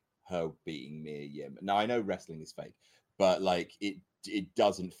fake, her beating Mia Yim. Now I know wrestling is fake, but like it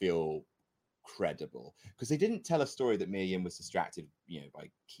doesn't feel credible because they didn't tell a story that Mia Yim was distracted, by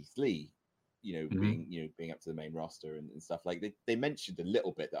Keith Lee. Being up to the main roster and stuff. Like they mentioned a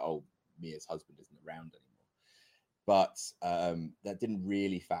little bit that Mia's husband isn't around anymore, but that didn't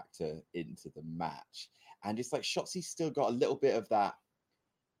really factor into the match. And it's like Shotzi's still got a little bit of that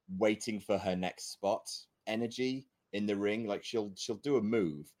waiting for her next spot energy in the ring. Like she'll do a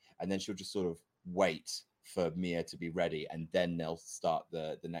move and then she'll just sort of wait for Mia to be ready, and then they'll start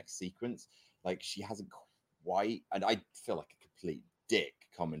the next sequence. Like she hasn't quite, and I feel like a complete dick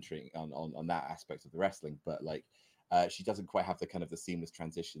commentary on that aspect of the wrestling, but like she doesn't quite have the kind of the seamless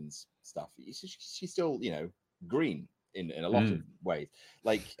transitions stuff. She's still green in a lot of ways.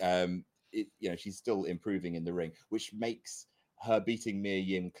 Like she's still improving in the ring, which makes her beating Mia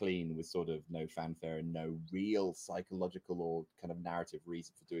Yim clean with sort of no fanfare and no real psychological or kind of narrative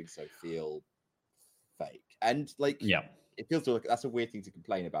reason for doing so feel fake. And it feels like that's a weird thing to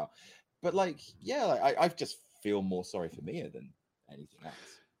complain about, but I just feel more sorry for Mia than anything else.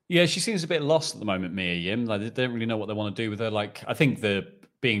 Yeah, she seems a bit lost at the moment, Mia Yim. Like they don't really know what they want to do with her. Like I think the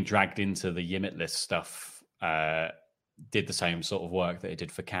being dragged into the Yimit list stuff did the same sort of work that it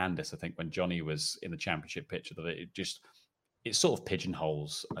did for Candice. I think when Johnny was in the championship picture, that it sort of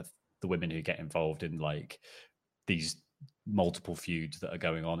pigeonholes the women who get involved in like these multiple feuds that are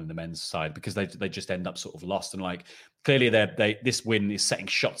going on in the men's side, because they just end up sort of lost. And like clearly this win is setting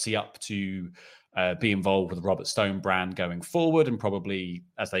Shotzi up to be involved with the Robert Stone brand going forward, and probably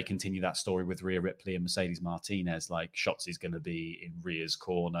as they continue that story with Rhea Ripley and Mercedes Martinez, like Shotzi's going to be in Rhea's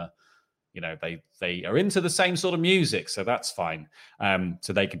corner. They are into the same sort of music, so that's fine.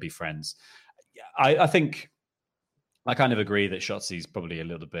 So they can be friends. I think I kind of agree that Shotzi's probably a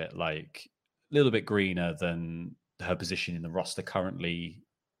little bit greener than her position in the roster currently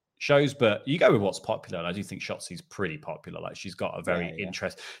shows, but you go with what's popular, and I do think Shotzi's pretty popular. Like she's got a very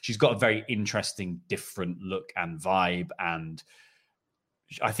interesting different look and vibe, and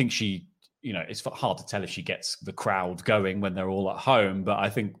I think it's hard to tell if she gets the crowd going when they're all at home, but I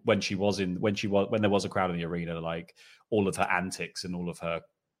think when there was a crowd in the arena, like all of her antics and all of her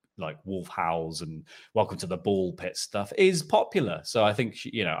like wolf howls and welcome to the ball pit stuff is popular. So I think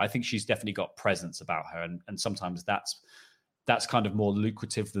she's definitely got presence about her, and sometimes that's kind of more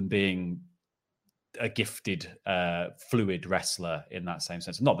lucrative than being a gifted, fluid wrestler in that same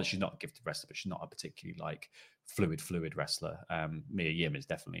sense. Not that she's not a gifted wrestler, but she's not a particularly like fluid wrestler. Mia Yim is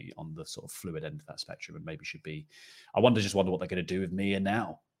definitely on the sort of fluid end of that spectrum, and maybe should be. I wonder what they're going to do with Mia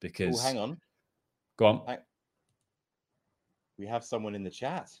now, because. Hang on. Go on. We have someone in the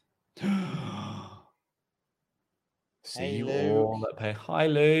chat. See you all at pay. Hi,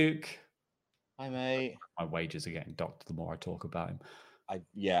 Luke. Hi, mate. My wages are getting docked the more I talk about him. I'm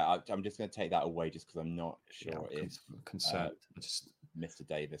just going to take that away just because I'm not sure if concerned. Mr.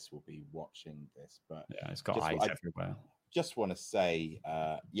 Davis will be watching this, but it's got eyes everywhere. Just want to say,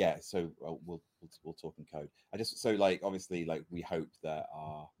 so we'll talk in code. Obviously we hope that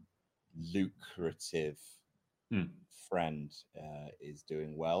our lucrative friend is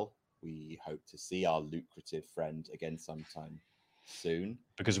doing well. We hope to see our lucrative friend again sometime soon.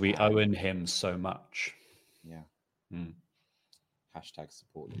 Because we owe him so much. Yeah. Hashtag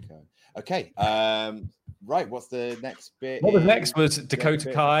support Luco. Okay. Right. What's the next bit? What was next was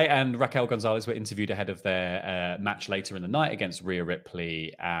Dakota Kai and Raquel Gonzalez were interviewed ahead of their match later in the night against Rhea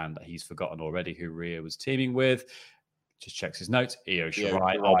Ripley. And he's forgotten already who Rhea was teaming with. Just checks his notes. Io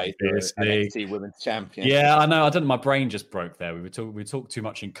Shirai, obviously. NXT Women's Champion. Yeah, I know. I don't know. My brain just broke there. We talked too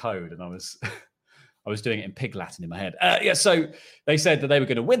much in code, and I was doing it in pig Latin in my head. So they said that they were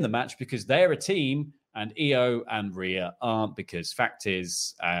going to win the match because they're a team, and Io and Rhea aren't. Because fact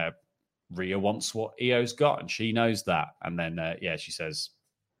is, Rhea wants what Io's got, and she knows that. And then, she says,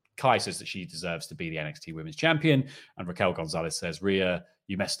 Kai says that she deserves to be the NXT Women's Champion, and Raquel Gonzalez says, Rhea,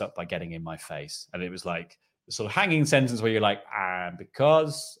 you messed up by getting in my face. And it was like the sort of hanging sentence where you're like,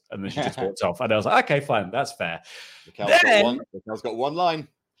 because, and then she just walked off. And I was like, okay, fine, that's fair. Raquel's got one line.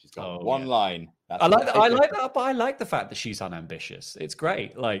 She's got one line. I like that, but I like the fact that she's unambitious. It's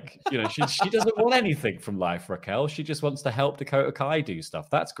great. Like, she doesn't want anything from life, Raquel. She just wants to help Dakota Kai do stuff.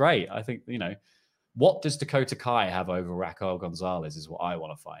 That's great. I think, what does Dakota Kai have over Raquel Gonzalez is what I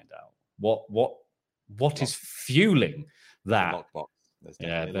want to find out. What is fueling that? Lockbox.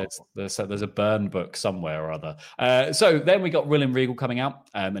 There's a burn book somewhere or other. So then we got William Regal coming out,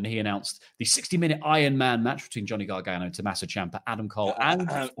 and he announced the 60-minute Iron Man match between Johnny Gargano, Tommaso Ciampa, Adam Cole, and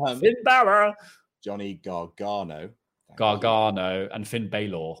Finn Balor. Johnny Gargano and Finn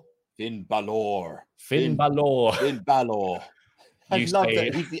Balor. Finn Balor. I love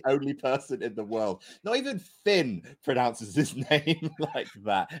that he's the only person in the world. Not even Finn pronounces his name like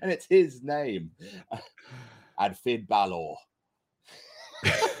that, and it's his name. And Finn Balor.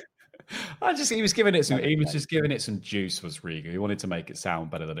 He was giving it some juice, was Regal. He wanted to make it sound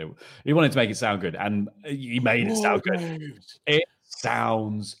better than it. He wanted to make it sound good, and he made it sound good. It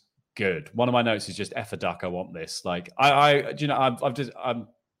sounds good. One of my notes is just F a duck. I want this. Like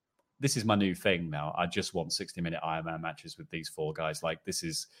this is my new thing now. I just want 60-minute Iron Man matches with these four guys. Like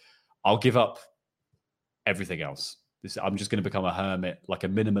I'll give up everything else. I'm just going to become a hermit, like a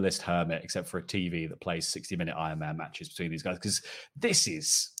minimalist hermit, except for a TV that plays 60-minute Iron Man matches between these guys. Because this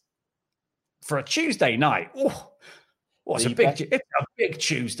is, for a Tuesday night, it's a big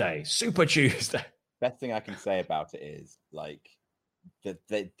Tuesday, Super Tuesday. Best thing I can say about it is, like,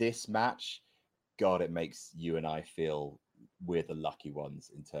 this match, God, it makes you and I feel we're the lucky ones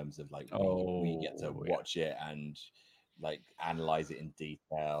in terms of, like, we get to watch it and, like, analyze it in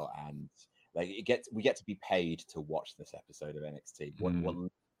detail and... Like we get to be paid to watch this episode of NXT. What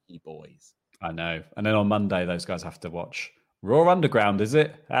lucky boys! I know. And then on Monday, those guys have to watch Raw Underground. Is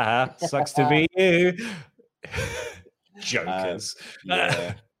it? Sucks to be you, jokers.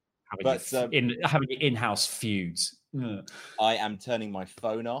 Having in-house feuds. I am turning my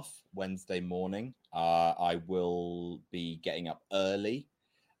phone off Wednesday morning. I will be getting up early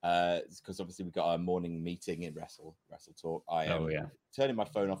because obviously we've got our morning meeting in Wrestle Talk. I am turning my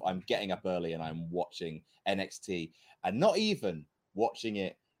phone off. I'm getting up early and I'm watching NXT, and not even watching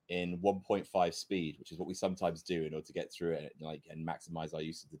it in 1.5 speed, which is what we sometimes do in order to get through it, and maximize our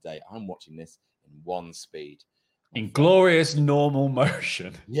use of the day. I'm watching this in 1 speed, in glorious normal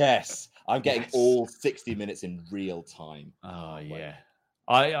motion. Yes, I'm getting all 60 minutes in real time. Oh yeah,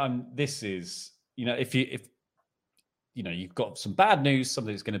 I'm. This is if you've got some bad news,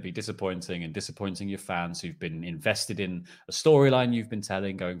 something that's going to be disappointing and disappointing your fans who've been invested in a storyline you've been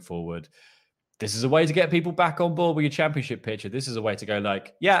telling going forward. This is a way to get people back on board with your championship picture. This is a way to go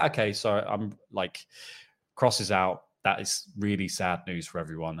like, yeah, okay, sorry, I'm like, crosses out. That is really sad news for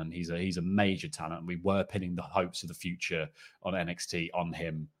everyone. And he's a major talent. And we were pinning the hopes of the future on NXT on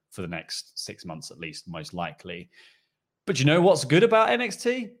him for the next 6 months, at least, most likely. But you know what's good about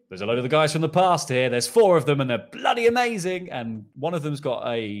NXT? There's a load of the guys from the past here. There's 4 of them, and they're bloody amazing. And one of them's got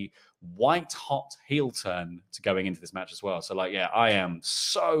a white-hot heel turn to going into this match as well. So, I am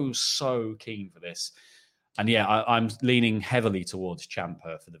so keen for this. And, I'm leaning heavily towards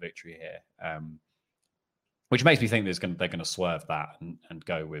Ciampa for the victory here, which makes me think they're going to swerve that and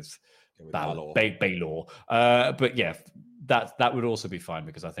go with Balor. But, that would also be fine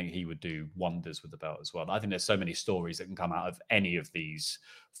because I think he would do wonders with the belt as well. I think there's so many stories that can come out of any of these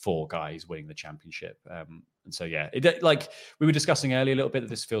 4 guys winning the championship. And so, we were discussing earlier a little bit that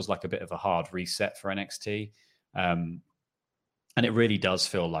this feels like a bit of a hard reset for NXT. And it really does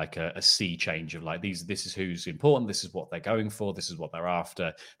feel like a sea change of this is who's important. This is what they're going for. This is what they're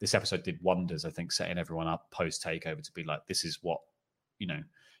after. This episode did wonders, I think, setting everyone up post takeover to be like, this is what,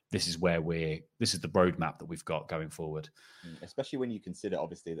 this is the roadmap that we've got going forward. Especially when you consider,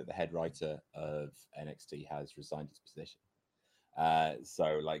 obviously, that the head writer of NXT has resigned his position.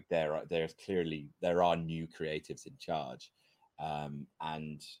 So like there are new creatives in charge,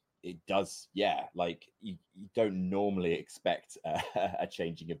 and it does, like you don't normally expect a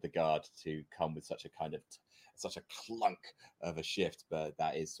changing of the guard to come with such a clunk of a shift, but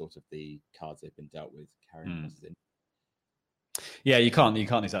that is sort of the cards they've been dealt with carrying Cross in. Yeah, you can't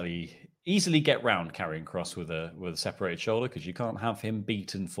exactly easily get round Karrion Kross with a separated shoulder, because you can't have him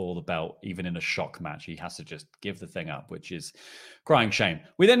beaten for the belt even in a shock match. He has to just give the thing up, which is crying shame.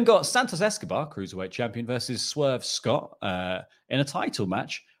 We then got Santos Escobar, Cruiserweight Champion, versus Swerve Scott in a title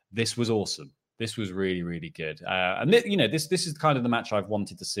match. This was awesome. This was really, really good. And this is kind of the match I've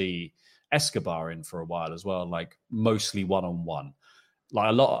wanted to see Escobar in for a while as well, like mostly one-on-one. Like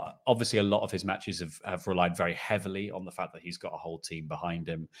a lot of his matches have relied very heavily on the fact that he's got a whole team behind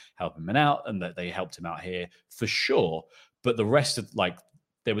him, helping him out, and that they helped him out here for sure. But the rest of,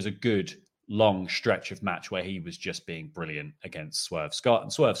 there was a good long stretch of match where he was just being brilliant against Swerve Scott.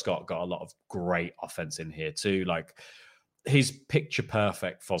 And Swerve Scott got a lot of great offense in here too. Like his picture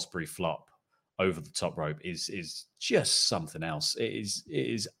perfect Fosbury flop over the top rope is just something else. It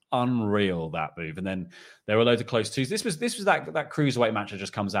is unreal, that move. And then there were loads of close twos. This was that cruiserweight match that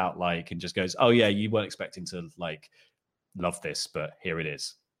just comes out and just goes, oh yeah, you weren't expecting to love this, but here it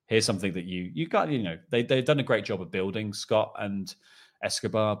is. Here's something that you got. They've done a great job of building Scott and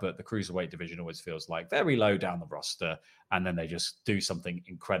Escobar, but the cruiserweight division always feels like very low down the roster, and then they just do something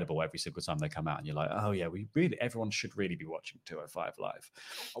incredible every single time they come out, and you're like, oh yeah, everyone should really be watching 205 Live.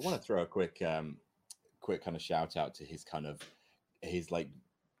 I want to throw a quick kind of shout out to his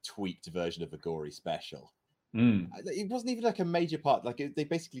tweaked version of the Gory special. It wasn't even like a major part. They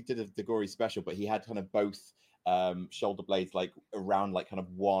basically did the Gory special, but he had kind of both shoulder blades around kind of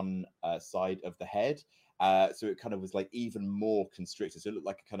one side of the head. So it kind of was even more constricted. So it looked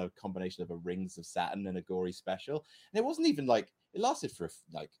like a kind of combination of a Rings of Saturn and a Gory special. And it wasn't even it lasted for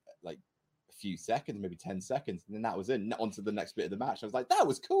a few seconds, maybe 10 seconds. And then that was it. On to the next bit of the match. I was like, that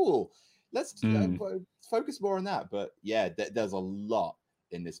was cool. Let's focus more on that. But yeah, there's a lot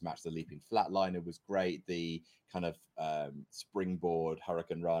in this match. The leaping flatliner was great. The kind of springboard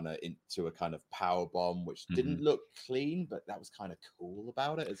Hurricane Rana into a kind of power bomb, which didn't look clean, but that was kind of cool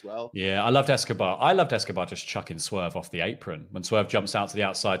about it as well. Yeah, I loved Escobar just chucking Swerve off the apron. When Swerve jumps out to the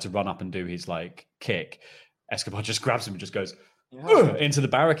outside to run up and do his kick, Escobar just grabs him and just goes into the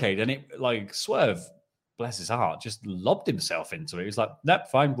barricade. And it Swerve, bless his heart, just lobbed himself into it. He was like, nope,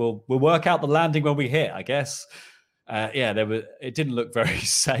 fine, we'll work out the landing when we hit, I guess. It didn't look very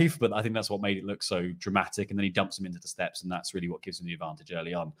safe, but I think that's what made it look so dramatic. And then he dumps him into the steps, and that's really what gives him the advantage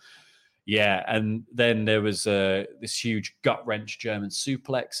early on. Yeah, and then there was this huge gut wrench German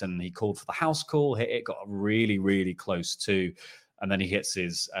suplex, and he called for the house call. Hit it, got really, really close too, and then he hits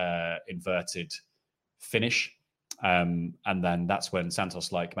his inverted finish, and then that's when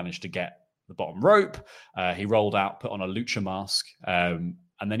Santos managed to get the bottom rope. He rolled out, put on a lucha mask, and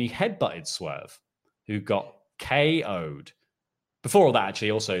then he headbutted Swerve, who got KO'd. Before all that,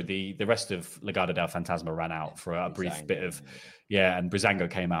 actually, also the rest of Legado del Fantasma ran out for a brief bit of, and Breezango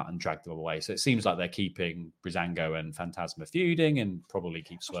came out and dragged them away. So it seems like they're keeping Breezango and Fantasma feuding, and probably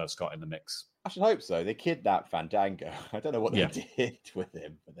keep Swerve Scott in the mix. I should hope so. They kidnapped Fandango. I don't know what they did with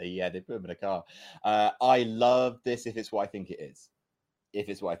him, but they put him in a car. I love this. If it's what I think it is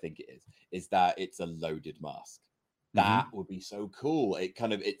that it's a loaded mask. That would be so cool. It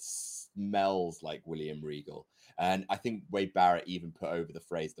smells like William Regal. And I think Wade Barrett even put over the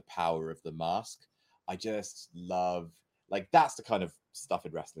phrase, the power of the mask. I just love, that's the kind of stuff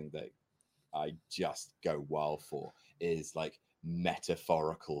in wrestling that I just go wild for, is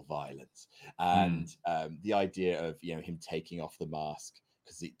metaphorical violence. And the idea of, him taking off the mask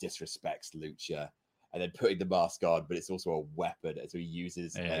because it disrespects Lucha, and then putting the mask on, but it's also a weapon. So he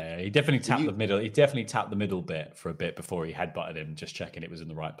uses. He definitely tapped the middle. He definitely tapped the middle bit for a bit before he headbutted him, just checking it was in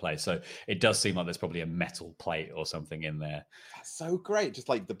the right place. So it does seem like there's probably a metal plate or something in there. That's so great. Just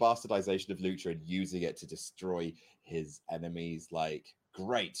the bastardization of Lucha and using it to destroy his enemies.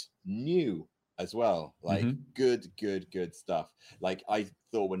 Great. New as well. Good stuff. I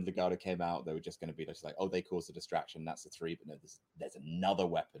thought when Legado came out, they were just going to be they caused a distraction. That's a 3. But no, there's another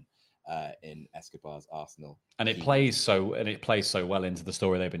weapon in Escobar's arsenal, and it plays so well into the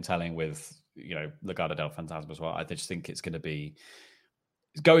story they've been telling with Legado del Fantasma as well. I just think it's going to be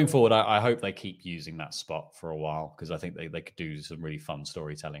going forward. I hope they keep using that spot for a while, because I think they could do some really fun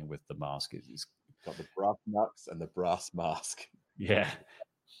storytelling with the mask. It's got the brass knucks and the brass mask. Yeah,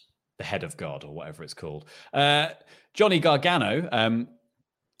 the head of God or whatever it's called. Johnny Gargano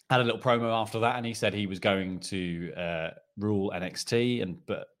had a little promo after that, and he said he was going to rule NXT,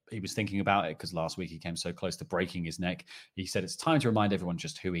 but he was thinking about it because last week he came so close to breaking his neck. He said it's time to remind everyone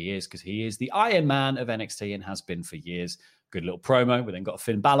just who he is, because he is the Iron Man of NXT and has been for years. Good little promo. We then got a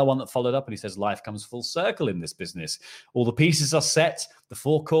Finn Balor one that followed up, and he says life comes full circle in this business. All the pieces are set. The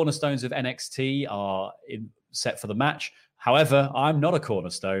 4 cornerstones of NXT are set for the match. However, I'm not a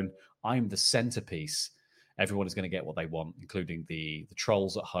cornerstone. I'm the centerpiece. Everyone is going to get what they want, including the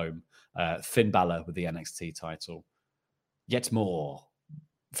trolls at home. Finn Balor with the NXT title. Yet more.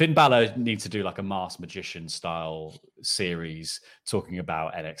 Finn Balor needs to do like a Masked Magician style series talking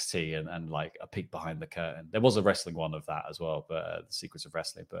about NXT and like a peek behind the curtain. There was a wrestling one of that as well, but the Secrets of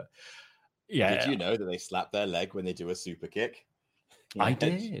Wrestling. But yeah, did you know that they slap their leg when they do a super kick? I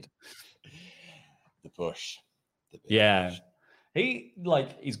did. The push. Yeah,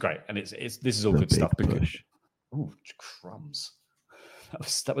 he's great, and it's this is all good stuff because oh crumbs.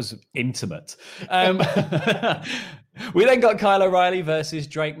 That was intimate. We then got Kyle O'Reilly versus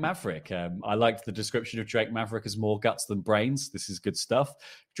Drake Maverick. I liked the description of Drake Maverick as more guts than brains. This is good stuff.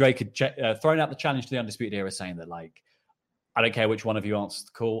 Drake had thrown out the challenge to the Undisputed Era, saying that, like, I don't care which one of you answers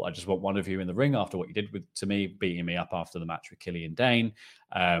the call. I just want one of you in the ring after what you did to me, beating me up after the match with Killian Dane.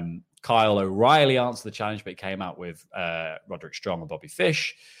 Kyle O'Reilly answered the challenge, but came out with Roderick Strong and Bobby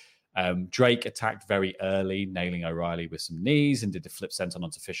Fish. Drake attacked very early, nailing O'Reilly with some knees and did the flip senton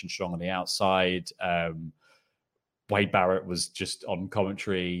onto Fish and Strong on the outside. Wade Barrett was just on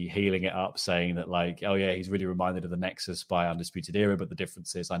commentary healing it up, saying that, like, oh yeah, he's really reminded of the Nexus by Undisputed Era, but the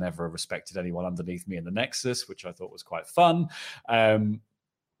difference is I never respected anyone underneath me in the Nexus, which I thought was quite fun.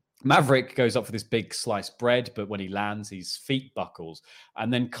 Maverick goes up for this big sliced bread, but when he lands, his feet buckles.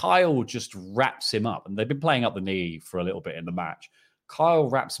 And then Kyle just wraps him up. And they've been playing up the knee for a little bit in the match. Kyle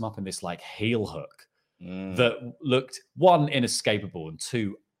wraps him up in this like heel hook that looked, 1, inescapable, and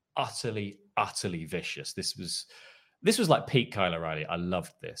 2, utterly vicious. This was like peak Kyle O'Reilly. I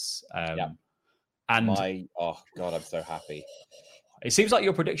loved this. And oh God, I'm so happy. It seems like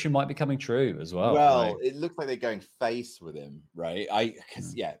your prediction might be coming true as well. Well, right? It looks like they're going face with him, right?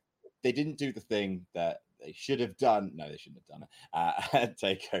 Because they didn't do the thing that they should have done. No, they shouldn't have done it at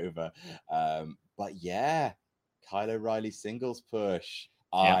Takeover. But yeah, Kyle O'Reilly singles push.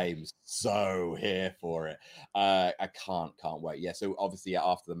 Yeah. I'm so here for it. I can't wait. Yeah. So obviously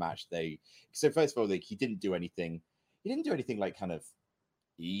after the match, so first of all, like, he didn't do anything like kind of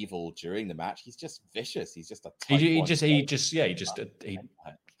evil during the match. He's just vicious. He's just a he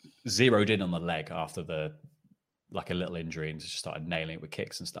zeroed in on the leg after the like a little injury and just started nailing it with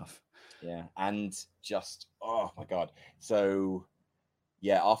kicks and stuff. Yeah, and just oh my God. So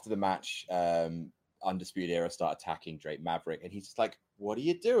yeah, after the match, Undisputed Era start attacking Drake Maverick, and he's just like, "What are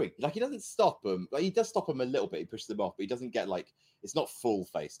you doing?" Like, he doesn't stop him. Like, he does stop him a little bit. He pushes them off, but he doesn't get like, it's not full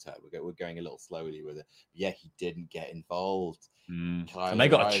face turn. We're going a little slowly with it. But yeah, he didn't get involved. And they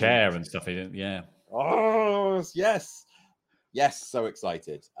got a chair and stuff. He didn't. Yeah. Oh yes. So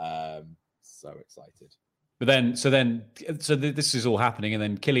excited. So excited. But then, so this is all happening, and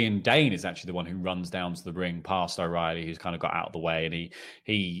then Killian Dane is actually the one who runs down to the ring past O'Reilly, who's kind of got out of the way, and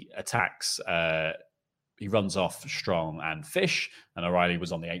he attacks. He runs off Strong and Fish, and O'Reilly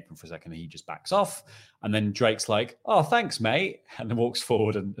was on the apron for a second, and he just backs off. And then Drake's like, "Oh, thanks, mate," and then walks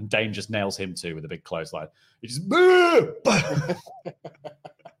forward, and Dane just nails him too with a big clothesline. He just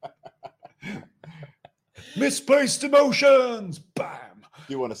misplaced emotions. Bam.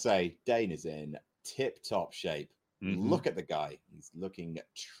 You want to say Dane is in tip-top shape. Mm-hmm. Look at the guy. He's looking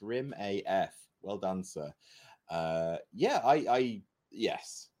trim AF. Well done, sir.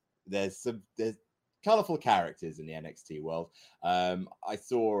 Yes. There's colorful characters in the NXT world. I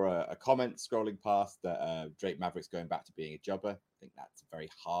saw a comment scrolling past that Drake Maverick's going back to being a jobber. I think that's a very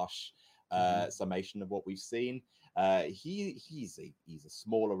harsh summation of what we've seen. He's a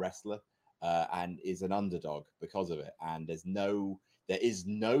smaller wrestler and is an underdog because of it. And there is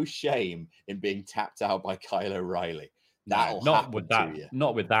no shame in being tapped out by Kyle O'Reilly. Not with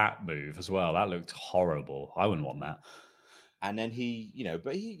that move as well. That looked horrible. I wouldn't want that. And then he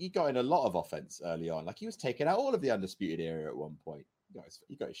got in a lot of offense early on. Like, he was taking out all of the Undisputed Era at one point.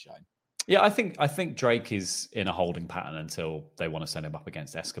 He got his shine. Yeah, I think Drake is in a holding pattern until they want to send him up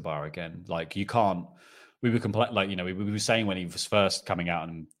against Escobar again. Like, you can't. We were we were saying when he was first coming out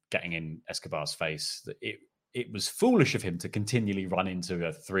and getting in Escobar's face that it was foolish of him to continually run into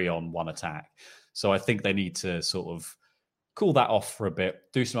a 3-on-1 attack. So I think they need to sort of cool that off for a bit,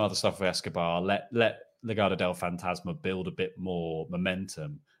 do some other stuff with Escobar, let Legado del Fantasma build a bit more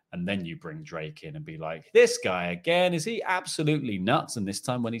momentum, And then you bring Drake in and be like, this guy again, is he absolutely nuts? And this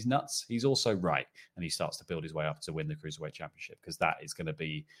time when he's nuts, he's also right. And he starts to build his way up to win the Cruiserweight Championship, because that is going to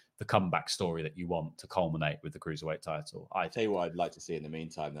be the comeback story that you want to culminate with the Cruiserweight title. I tell you what I'd like to see in the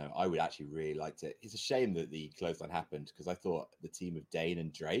meantime, though. I would actually really like to. It's a shame that the clothesline happened, because I thought the team of Dane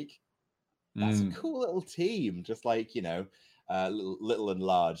and Drake, that's a cool little team. Just like, little and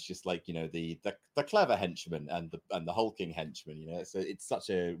large, just like, the clever henchman and the hulking henchman, so it's such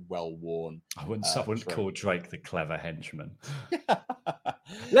a well-worn. I wouldn't call Drake the clever henchman.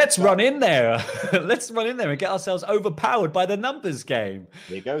 Let's run in there. Let's run in there and get ourselves overpowered by the numbers game.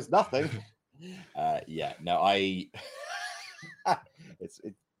 Here goes nothing. It's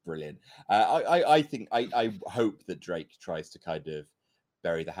brilliant. I hope that Drake tries to kind of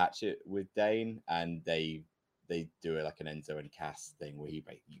bury the hatchet with Dane, and they do it like an Enzo and Cass thing, where he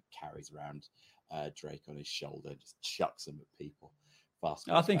carries around Drake on his shoulder, just chucks him at people.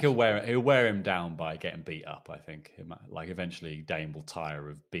 I think he'll wear him down by getting beat up. I think eventually Dane will tire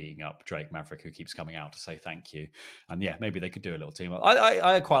of beating up Drake Maverick, who keeps coming out to say thank you. And maybe they could do a little team up.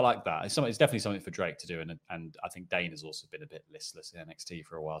 I quite like that. It's definitely something for Drake to do, and I think Dane has also been a bit listless in NXT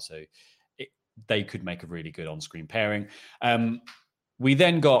for a while, so they could make a really good on-screen pairing. We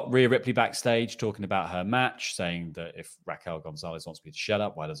then got Rhea Ripley backstage talking about her match, saying that if Raquel Gonzalez wants me to shut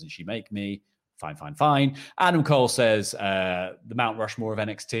up, why doesn't she make me? Fine. Adam Cole says the Mount Rushmore of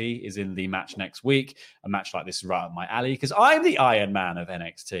NXT is in the match next week. A match like this is right up my alley, because I'm the Iron Man of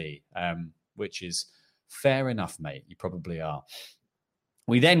NXT, which is fair enough, mate. You probably are.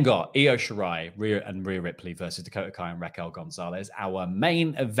 We then got Io Shirai, Rhea Ripley versus Dakota Kai and Raquel Gonzalez, our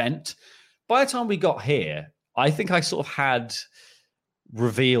main event. By the time we got here, I think I sort of had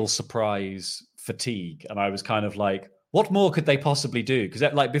reveal surprise fatigue, and I was kind of like, what more could they possibly do? Because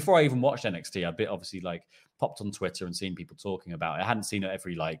before I even watched NXT, I'd obviously popped on Twitter and seen people talking about it. I hadn't seen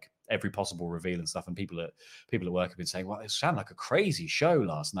every possible reveal and stuff, and people at work have been saying, well, it sounded like a crazy show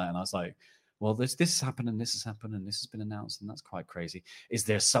last night. And I was like, well, this has happened, and this has happened, and this has been announced, and that's quite crazy. Is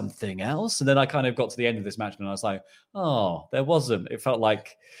there something else? And then I kind of got to the end of this match, and I was like, oh, there wasn't. It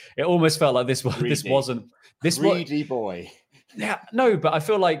almost felt like this wasn't this greedy boy. Yeah, no, but I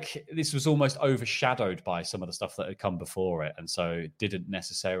feel like this was almost overshadowed by some of the stuff that had come before it, and so it didn't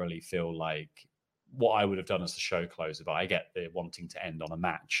necessarily feel like what I would have done as the show closer. But I get the wanting to end on a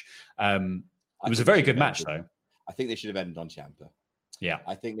match. It was a very good match, though. I think they should have ended on Ciampa. Yeah,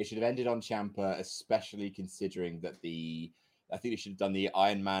 I think they should have ended on Ciampa, especially considering that I think they should have done the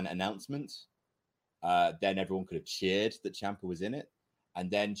Iron Man announcement. Then everyone could have cheered that Ciampa was in it,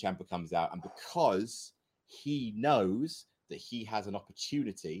 and then Ciampa comes out, and because he knows that he has an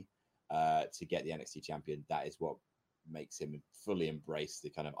opportunity to get the NXT champion, that is what makes him fully embrace the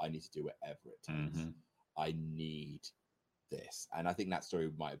kind of, I need to do whatever it takes. Mm-hmm. I need this. And I think that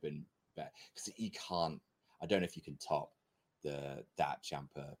story might have been better, because I don't know if you can top that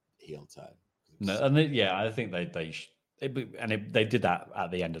Ciampa heel turn. No, and I think they did that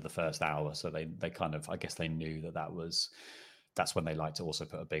at the end of the first hour. So they kind of, I guess they knew that's when they like to also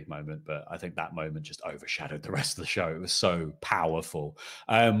put a big moment, but I think that moment just overshadowed the rest of the show. It was so powerful.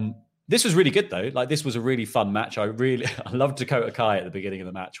 This was really good, though. This was a really fun match. I loved Dakota Kai at the beginning of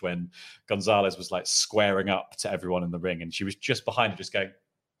the match when Gonzalez was squaring up to everyone in the ring, and she was just behind her, just going,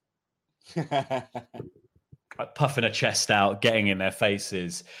 puffing her chest out, getting in their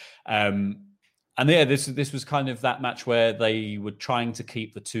faces. And this was kind of that match where they were trying to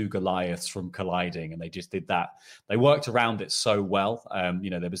keep the two Goliaths from colliding, and they just did that. They worked around it so well.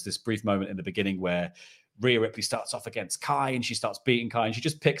 There was this brief moment in the beginning where Rhea Ripley starts off against Kai, and she starts beating Kai, and she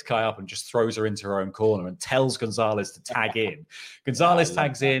just picks Kai up and just throws her into her own corner and tells Gonzalez to tag in. Gonzalez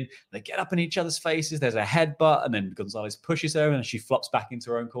tags in. They get up in each other's faces. There's a headbutt, and then Gonzalez pushes her, and she flops back into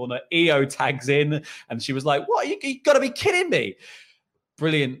her own corner. Io tags in, and she was like, "What? You got to be kidding me!"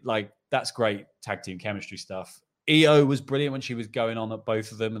 Brilliant, that's great tag team chemistry stuff. Io was brilliant when she was going on at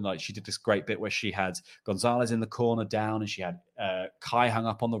both of them, and she did this great bit where she had Gonzalez in the corner down, and she had Kai hung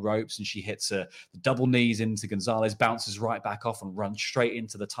up on the ropes, and she hits the double knees into Gonzalez, bounces right back off, and runs straight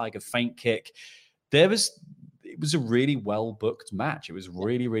into the Tiger feint kick. It was a really well booked match. It was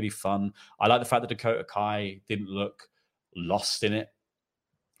really, really fun. I like the fact that Dakota Kai didn't look lost in it.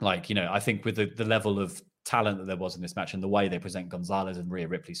 I think with the level of talent that there was in this match and the way they present Gonzalez and Rhea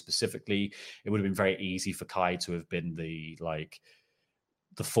Ripley specifically, it would have been very easy for Kai to have been the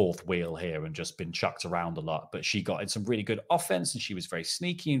fourth wheel here and just been chucked around a lot. But she got in some really good offense, and she was very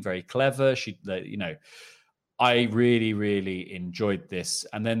sneaky and very clever. I really, really enjoyed this.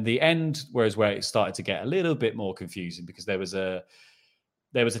 And then the end, where it started to get a little bit more confusing, because there was a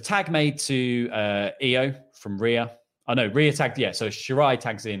tag made to Io from Rhea. Oh no, Rhea tagged. Yeah, so Shirai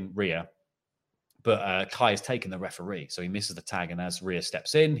tags in Rhea, but Kai has taken the referee, so he misses the tag. And as Rhea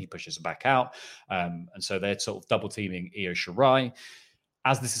steps in, he pushes her back out, and so they're sort of double teaming Io Shirai.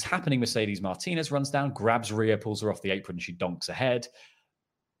 As this is happening, Mercedes Martinez runs down, grabs Rhea, pulls her off the apron, and she donks ahead.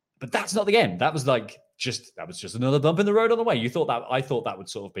 But that's not the end. That was just another bump in the road on the way. I thought that would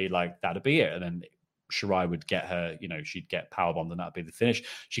sort of be like, that'd be it. And then Shirai would get her, she'd get powerbombed and that'd be the finish.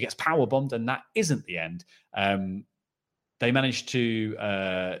 She gets powerbombed and that isn't the end. They managed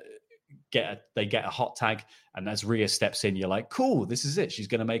to get a hot tag, and as Rhea steps in, you're like, cool, this is it. She's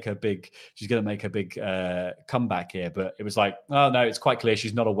going to make a big comeback here. But it was like, oh no, it's quite clear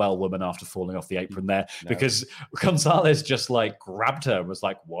she's not a well woman after falling off the apron there, because Gonzalez just like grabbed her and was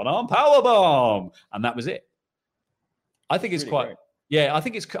like, one arm powerbomb, and that was it. I think it's really quite great. Yeah, I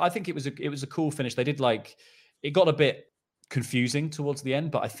think it was a cool finish. They did it got a bit confusing towards the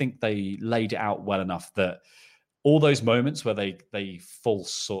end, but I think they laid it out well enough that all those moments where they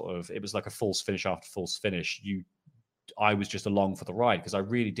false sort of, it was like a false finish after false finish. I was just along for the ride, because I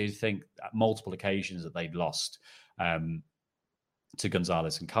really did think at multiple occasions that they'd lost to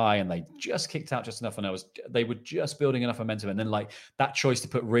Gonzalez and Kai, and they just kicked out just enough, and they were just building enough momentum. And then that choice to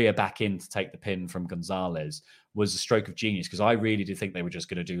put Rhea back in to take the pin from Gonzalez was a stroke of genius, because I really did think they were just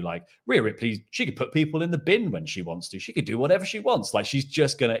going to do Rhea Ripley. She could put people in the bin when she wants to. She could do whatever she wants. She's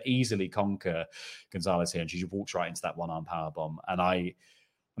just going to easily conquer Gonzalez here, and she walks right into that one-arm powerbomb. And I'm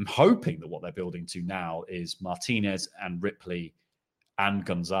hoping that what they're building to now is Martinez and Ripley and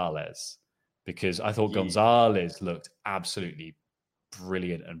Gonzalez, because I thought Gonzalez looked absolutely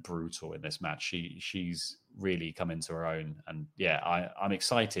brilliant and brutal in this match. She's really come into her own, and I'm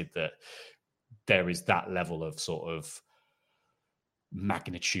excited that there is that level of sort of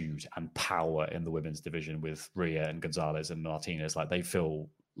magnitude and power in the women's division with Rhea and Gonzalez and Martinez. They feel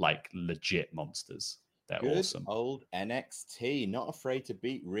like legit monsters. They're good, awesome. Old NXT, not afraid to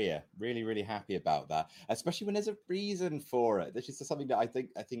beat Rhea. Really, really happy about that, especially when there's a reason for it. This is just something that I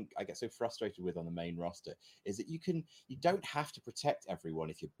think I get so frustrated with on the main roster, is that you don't have to protect everyone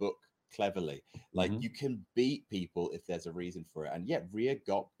if you book cleverly. You can beat people if there's a reason for it. And yet Rhea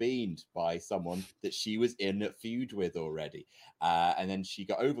got beamed by someone that she was in a feud with already. And then she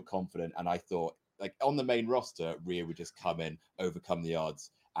got overconfident. And I thought, on the main roster, Rhea would just come in, overcome the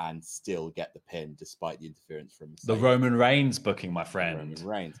odds, and still get the pin despite the interference from the Roman Reigns booking, my friend. Roman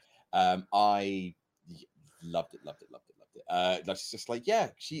Reigns. I loved it. It's just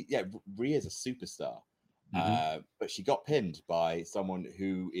Rhea's a superstar. But she got pinned by someone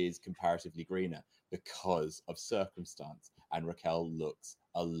who is comparatively greener because of circumstance, and Raquel looks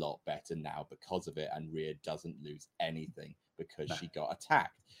a lot better now because of it, and Rhea doesn't lose anything because she got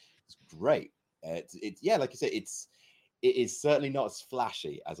attacked. It's great. It's like you say, it is certainly not as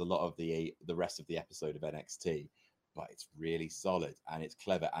flashy as a lot of the rest of the episode of NXT, but it's really solid and it's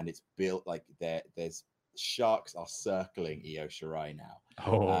clever, and it's built there's sharks are circling Io Shirai now.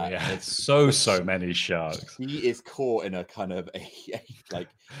 Oh yeah, it's so many sharks. He is caught in a kind of a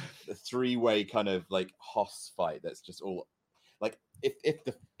three-way kind of hoss fight that's just all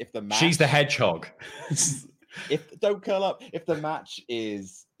if the match, she's the hedgehog. Don't curl up. If the match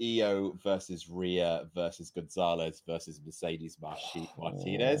is Io versus Rhea versus Gonzalez versus Mercedes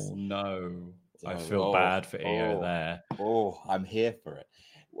Martinez, oh no, I feel bad for Io there. Oh, I'm here for it.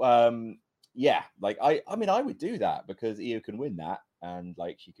 I would do that because Io can win that, and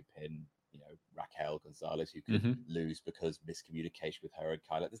she could pin, Raquel Gonzalez, who could lose because miscommunication with her and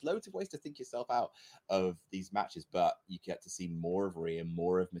Kyla. There's loads of ways to think yourself out of these matches, but you get to see more of Rhea,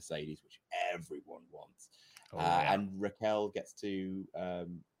 more of Mercedes, which everyone wants. And Raquel gets to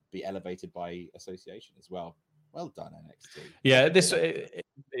be elevated by association as well. Well done, NXT. Yeah, this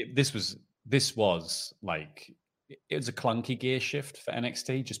was it was a clunky gear shift for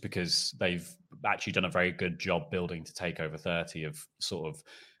NXT, just because they've actually done a very good job building to TakeOver 30 of sort of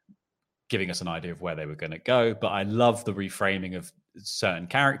giving us an idea of where they were going to go. But I love the reframing of certain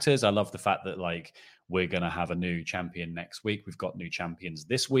characters. I love the fact that we're going to have a new champion next week. We've got new champions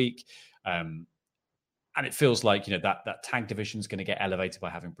this week. And it feels like, that tag division is going to get elevated by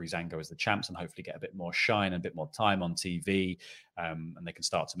having Breezango as the champs, and hopefully get a bit more shine and a bit more time on TV. And they can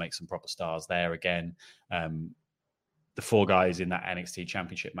start to make some proper stars there again. The four guys in that NXT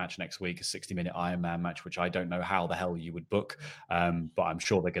championship match next week, a 60-minute Iron Man match, which I don't know how the hell you would book, but I'm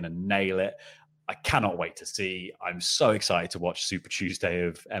sure they're going to nail it. I cannot wait to see. I'm so excited to watch Super Tuesday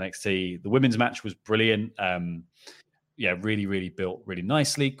of NXT. The women's match was brilliant. Really, really built really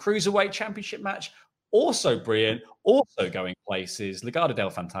nicely. Cruiserweight championship match, also brilliant, also going places. Legado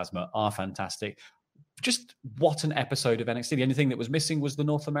del Fantasma are fantastic. Just what an episode of NXT. The only thing that was missing was the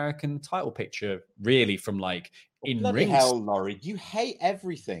North American title picture, really, from in Bloody ring. hell, Laurie, you hate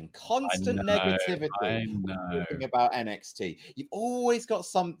everything. Constant I negativity know. talking about NXT. You've always got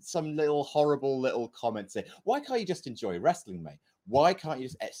some little horrible little comments here. Why can't you just enjoy wrestling, mate? Why can't you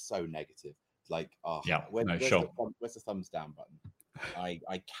just? It's so negative. Like, where's the thumbs down button?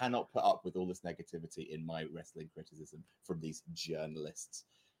 I cannot put up with all this negativity in my wrestling criticism from these journalists.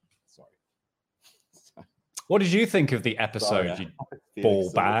 Sorry. What did you think of the episode, you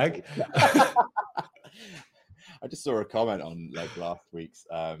ball bag? I just saw a comment on last week's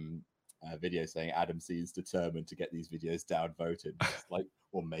video saying Adam seems determined to get these videos downvoted. It's like,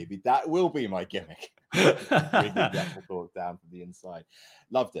 well, maybe that will be my gimmick. Bringing Wrestle Talk down from the inside.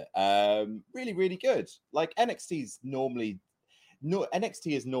 Loved it. Really, really good. Like NXT is normally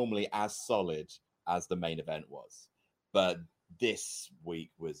as solid as the main event was, but this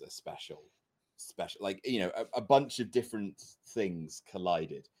week was a special. Like, a bunch of different things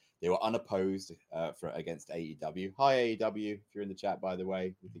collided. They were unopposed against AEW. Hi, AEW. If you're in the chat, by the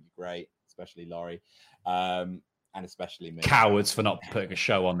way, we think you're great, especially Laurie, and especially me. Cowards for not putting a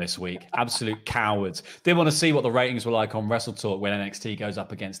show on this week. Absolute cowards. Didn't want to see what the ratings were like on Wrestle Talk when NXT goes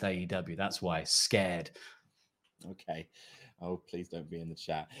up against AEW. That's why. Scared. Okay. Oh, please don't be in the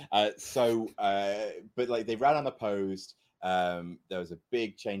chat. But they ran unopposed. There was a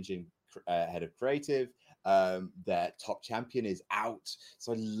big change in head of creative. Their top champion is out,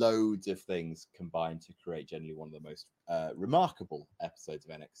 so loads of things combined to create generally one of the most remarkable episodes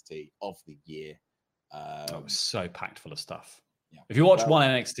of NXT of the year. It was so packed full of stuff. Yeah. If you watch one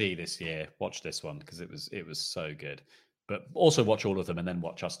NXT this year, watch this one because it was so good. But also watch all of them and then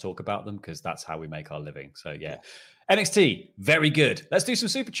watch us talk about them because that's how we make our living. So yeah. NXT, very good. Let's do some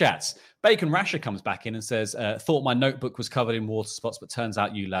super chats. Bacon Rasher comes back in and says, thought my notebook was covered in water spots, but turns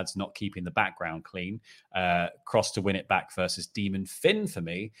out you lads not keeping the background clean. Cross to win it back versus Demon Finn for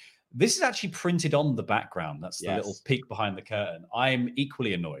me. This is actually printed on the background. That's the little peek behind the curtain. I'm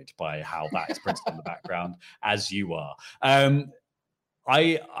equally annoyed by how that is printed on the background as you are.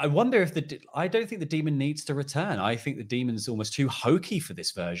 I wonder if I don't think the Demon needs to return. I think the Demon's almost too hokey for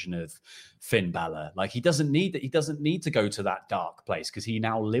this version of Finn Balor. Like he doesn't need to go to that dark place because he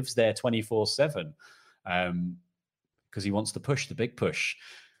now lives there 24/7. Because he wants to push the big push.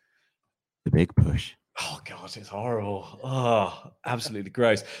 The big push. Oh God, it's horrible. Oh, absolutely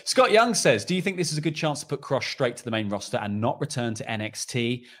gross. Scott Young says, do you think this is a good chance to put Cross straight to the main roster and not return to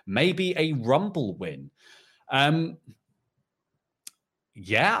NXT? Maybe a Rumble win.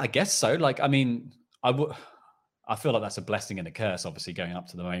 Yeah, I guess so. Like, I mean, I feel like that's a blessing and a curse, obviously, going up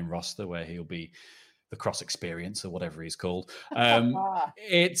to the main roster where he'll be the Cross Experience or whatever he's called.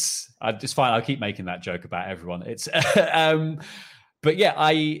 It's fine. I'll keep making that joke about everyone. It's, but yeah,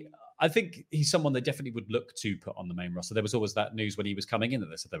 I think he's someone they definitely would look to put on the main roster. There was always that news when he was coming in that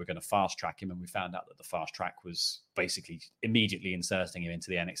they said they were going to fast track him, and we found out that the fast track was basically immediately inserting him into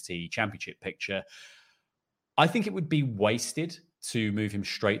the NXT Championship picture. I think it would be wasted to move him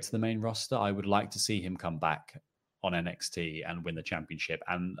straight to the main roster. I would like to see him come back on NXT and win the championship.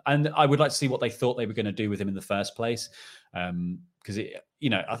 And I would like to see what they thought they were going to do with him in the first place. Because it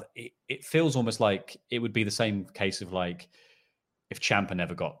feels almost like it would be the same case of like if Ciampa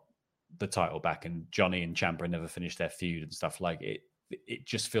never got the title back and Johnny and Ciampa never finished their feud and stuff like it. It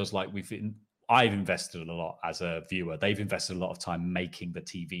just feels like I've invested a lot as a viewer. They've invested a lot of time making the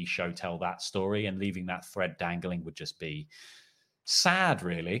TV show tell that story, and leaving that thread dangling would just be sad,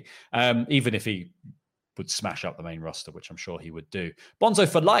 really. Even if he would smash up the main roster, which I'm sure he would do. Bonzo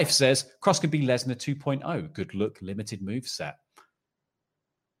for Life says, Cross could be Lesnar 2.0. Good look, limited moveset.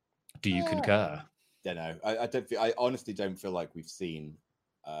 Do you concur? Don't know. I honestly don't feel like we've seen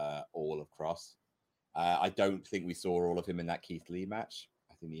all of Cross. I don't think we saw all of him in that Keith Lee match.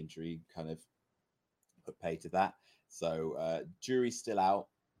 I think the injury kind of put pay to that. So jury's still out,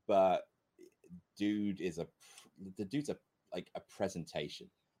 but the dude's a presentation.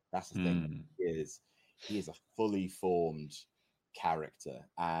 That's the thing. He is a fully formed character,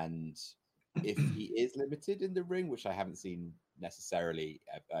 and if he is limited in the ring, which I haven't seen necessarily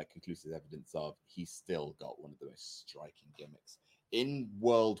conclusive evidence of, he's still got one of the most striking gimmicks in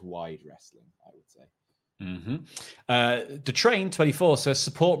worldwide wrestling, I would say. Detrain24 says,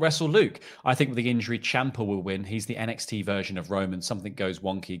 support Wrestle Luke. I think with the injury, Ciampa will win. He's the NXT version of Roman. Something goes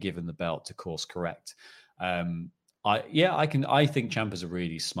wonky given the belt to course correct. I think Ciampa's a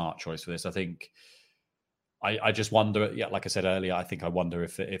really smart choice for this. I think I just wonder, like I said earlier, I wonder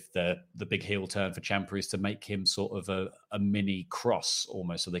if the big heel turn for Ciampa is to make him sort of a mini Cross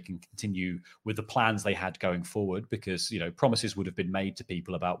almost, so they can continue with the plans they had going forward, because, promises would have been made to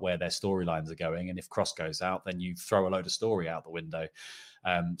people about where their storylines are going. And if Cross goes out, then you throw a load of story out the window.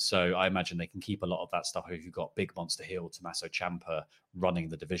 So I imagine they can keep a lot of that stuff if you've got big monster heel Tommaso Ciampa running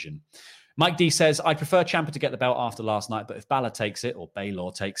the division. Mike D says, I prefer Ciampa to get the belt after last night, but if Balor takes it, or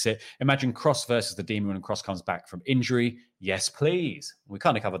Baylor takes it, imagine Cross versus the Demon when Cross comes back from injury. Yes, please. We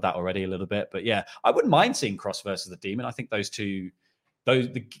kind of covered that already a little bit, but yeah, I wouldn't mind seeing Cross versus the Demon. I think the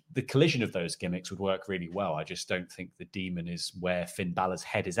collision of those gimmicks would work really well. I just don't think the Demon is where Finn Balor's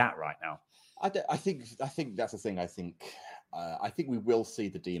head is at right now. I think that's the thing. I think we will see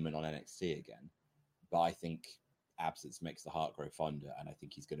the Demon on NXT again, but I think absence makes the heart grow fonder, and I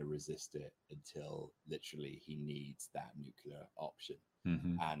think he's going to resist it until literally he needs that nuclear option.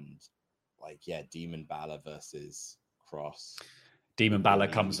 Mm-hmm. And Demon Balor versus Cross. Demon Balor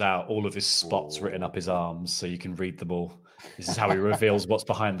comes out, all of his spots written up his arms, so you can read them all. This is how he reveals what's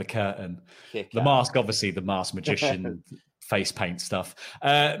behind the curtain. The mask, obviously, the masked magician. Face paint stuff.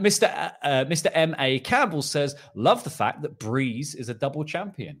 Mr. M.A. Campbell says, love the fact that Breeze is a double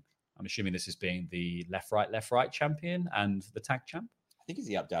champion. I'm assuming this is being the left, right champion and the tag champ. I think he's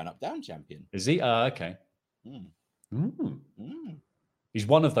the up, down champion. Is he? Okay. He's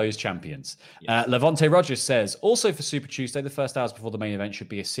one of those champions. Yes. Levante Rogers says, also for Super Tuesday, the first hours before the main event should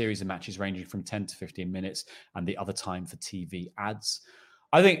be a series of matches ranging from 10 to 15 minutes and the other time for TV ads.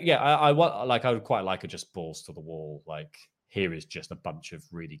 I think, I would quite like a just balls to the wall, here is just a bunch of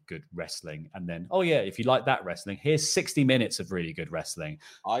really good wrestling. And then, if you like that wrestling, here's 60 minutes of really good wrestling.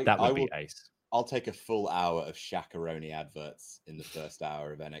 That would be ace. I'll take a full hour of Shaq-a-Roni adverts in the first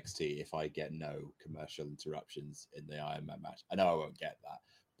hour of NXT if I get no commercial interruptions in the Iron Man match. I know I won't get that,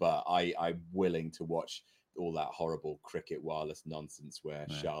 but I'm willing to watch all that horrible cricket wireless nonsense where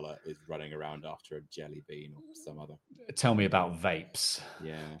Charlotte is running around after a jelly bean or some other. Tell me about vapes.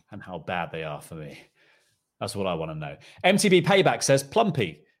 Yeah. And how bad they are for me. That's what I want to know. MTB Payback says,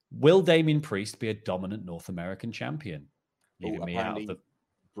 Plumpy, will Damian Priest be a dominant North American champion? Leaving me out of the...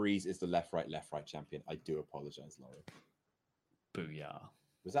 Breeze is the left, right champion. I do apologize, Laurie. Booyah.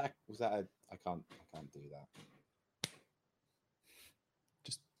 Was that I can't do that.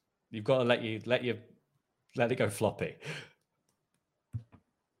 Just, you've got to let it go floppy.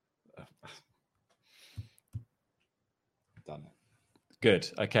 Done it.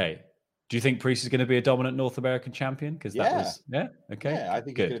 Good. Okay. Do you think Priest is going to be a dominant North American champion? Because that was okay. Yeah, I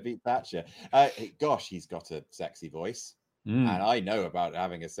think he's going to beat Thatcher. Gosh, he's got a sexy voice, and I know about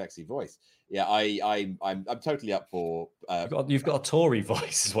having a sexy voice. Yeah, I'm totally up for. You've got a Tory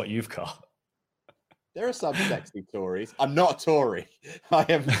voice, is what you've got. There are some sexy Tories. I'm not a Tory. I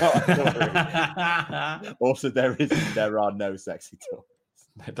am not a Tory. Also, there are no sexy Tories.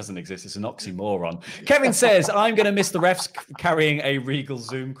 It doesn't exist. It's an oxymoron. Kevin says, I'm going to miss the refs carrying a Regal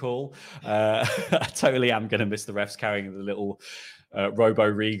Zoom call. I totally am going to miss the refs carrying the little Robo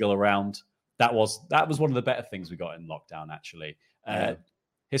Regal around. That was one of the better things we got in lockdown, actually.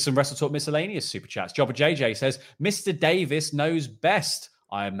 Here's some Wrestle Talk miscellaneous super chats. Jobber JJ says, Mr. Davis knows best.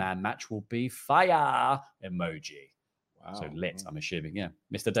 Iron Man match will be fire emoji. Wow. So lit, I'm assuming. Yeah.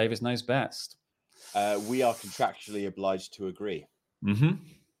 Mr. Davis knows best. We are contractually obliged to agree. Mm-hmm.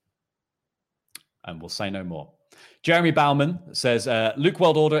 And we'll say no more. Jeremy Bauman says, Luke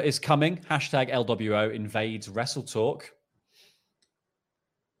World Order is coming. Hashtag LWO invades Wrestle Talk.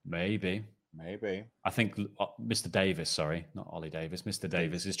 Maybe. I think Mr. Davis, sorry, not Ollie Davis. Mr.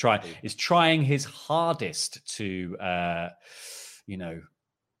 Davis is trying his hardest to,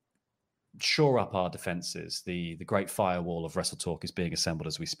 shore up our defenses. The great firewall of Wrestle Talk is being assembled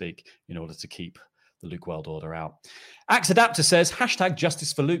as we speak in order to keep the Luke World Order out. Axe Adapter says, hashtag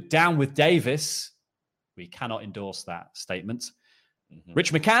justice for Luke, down with Davis. We cannot endorse that statement. Mm-hmm.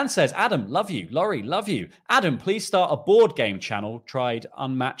 Rich McCann says, Adam, love you. Laurie, love you. Adam, please start a board game channel. Tried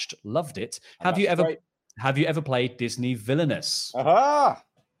Unmatched, loved it. Have you ever played Disney Villainous? Aha!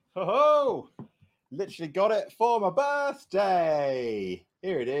 Ho-ho! Literally got it for my birthday.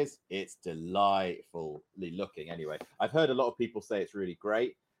 Here it is. It's delightfully looking. Anyway, I've heard a lot of people say it's really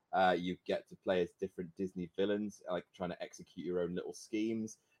great. You get to play as different Disney villains, like trying to execute your own little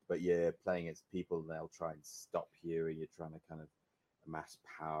schemes, but you're playing as people and they'll try and stop you, and you're trying to kind of amass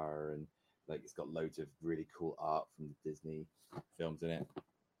power, and it's got loads of really cool art from the Disney films in it.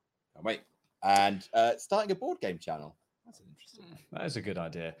 Can't wait. And starting a board game channel. That's interesting. That is a good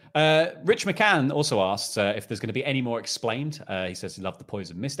idea. Rich McCann also asked if there's going to be any more Explained. He says he loved the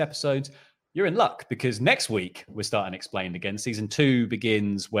Poison Mist episodes. You're in luck, because next week we're starting Explained again. Season 2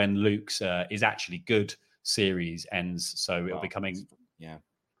 begins when Luke's is actually good series ends. So it'll be coming. Yeah.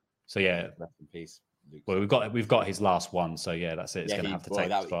 So yeah. Rest in peace. Luke's we've got his last one, so yeah, that's it. It's going to have to take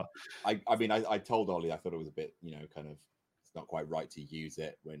the spot. I mean, I told Ollie I thought it was a bit, kind of, it's not quite right to use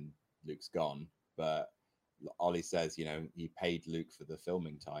it when Luke's gone, but Ollie says, he paid Luke for the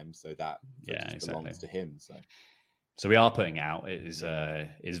filming time, so that belongs to him. So we are putting out is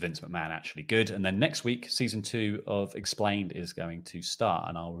Vince McMahon actually good? And then next week, season 2 of Explained is going to start,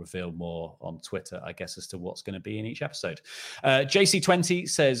 and I'll reveal more on Twitter, I guess, as to what's going to be in each episode. JC20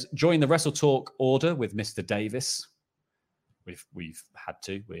 says, join the Wrestle Talk order with Mr. Davis. We've had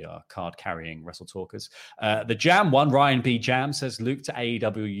to. We are card carrying Wrestle Talkers. The Jam one, Ryan B. Jam says, Luke to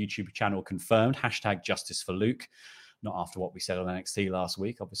AEW YouTube channel confirmed. # Justice for Luke. Not after what we said on NXT last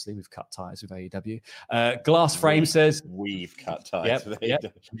week. Obviously, we've cut ties with AEW. Glass Frame says... We've cut ties with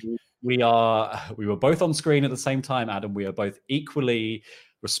AEW. We were both on screen at the same time, Adam. We are both equally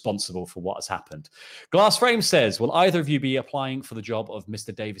responsible for what has happened. Glass Frame says, will either of you be applying for the job of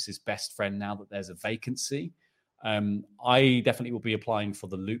Mr. Davis's best friend now that there's a vacancy? I definitely will be applying for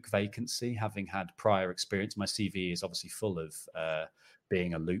the Luke vacancy, having had prior experience. My CV is obviously full of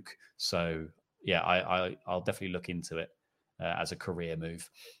being a Luke. So... yeah, I'll definitely look into it as a career move.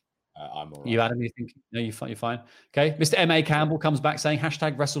 I'm all right. You, Adam, you think? No, you're fine. Okay. Mr. M.A. Campbell comes back saying,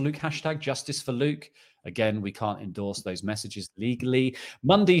 # Wrestle Luke, # Justice for Luke. Again, we can't endorse those messages legally.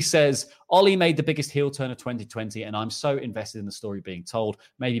 Mundy says, Ollie made the biggest heel turn of 2020, and I'm so invested in the story being told.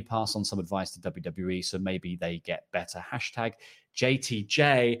 Maybe pass on some advice to WWE so maybe they get better. #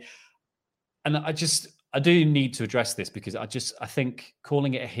 JTJ. And I do need to address this because I think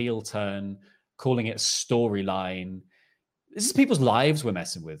calling it a heel turn, calling it a storyline, this is people's lives we're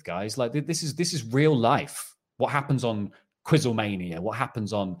messing with, guys. Like this is real life. What happens on Quizzlemania? What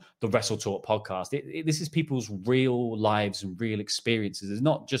happens on the Wrestle Talk podcast? This is people's real lives and real experiences. It's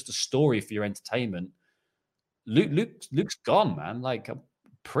not just a story for your entertainment. Luke's gone, man. Like, to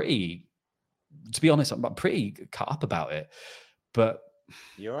be honest, I'm pretty cut up about it. But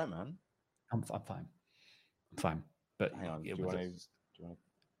you're right, man. I'm fine. But hang on.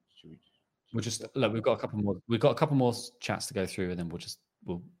 We'll just look. We've got a couple more. We've got a couple more chats to go through, and then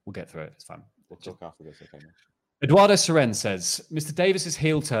we'll get through it. It's fine. We'll talk after this. Okay. Eduardo Seren says Mr. Davis's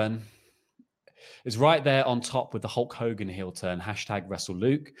heel turn is right there on top with the Hulk Hogan heel turn. # Wrestle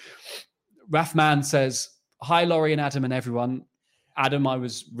Luke. Rathman says, hi Laurie and Adam and everyone. Adam, I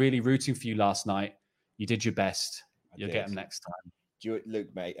was really rooting for you last night. You did your best. You'll get them next time.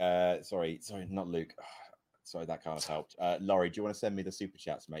 Luke, mate. Sorry, not Luke. Sorry, that kind of helped. Laurie, do you want to send me the super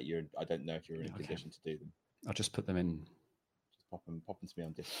chats, mate? I don't know if you're in a position to do them. I'll just put them in. Just pop them to me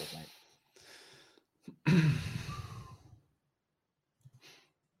on Discord, mate.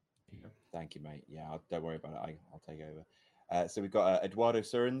 Thank you, mate. Yeah, don't worry about it. I'll take over. So we've got Eduardo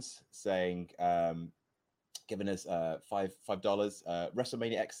Surens saying, giving us $5.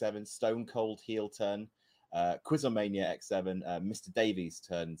 WrestleMania X7 Stone Cold heel turn. Quizzlemania X7 Mr. Davies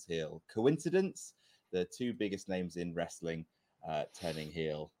turns heel. Coincidence? The two biggest names in wrestling turning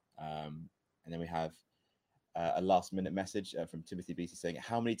heel. And then we have a last-minute message from Timothy Beatty saying,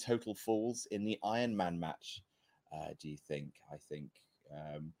 how many total falls in the Iron Man match do you think? I think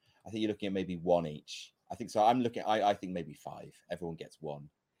you're looking at maybe one each. I think so. I think maybe 5. Everyone gets one,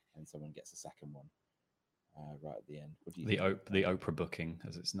 and someone gets a second one right at the end. What do you think? The Oprah booking,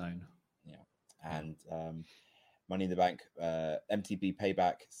 as it's known. Yeah, and Money in the Bank, MTB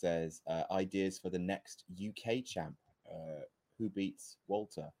Payback says, ideas for the next UK champ. Who beats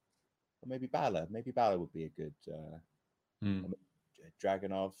Walter? Or maybe Balor. Maybe Balor would be a good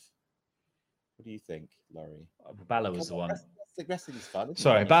Dragunov. What do you think, Laurie? Balor was the one. Wrestling is fun.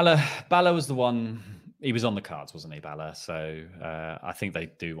 Sorry, Balor was the one. He was on the cards, wasn't he, Balor? So I think they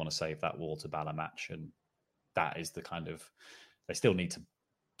do want to save that Walter Balor match, and that is the kind of. They still need to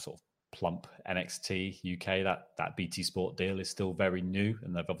sort of plump NXT UK. That BT Sport deal is still very new,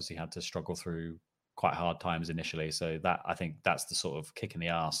 and they've obviously had to struggle through quite hard times initially. So that I think that's the sort of kick in the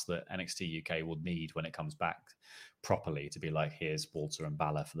arse that NXT UK will need when it comes back properly to be like, here's Walter and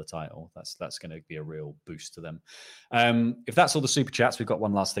Balor for the title. That's going to be a real boost to them. If that's all the super chats, we've got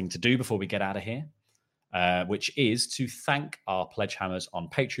one last thing to do before we get out of here, which is to thank our pledge hammers on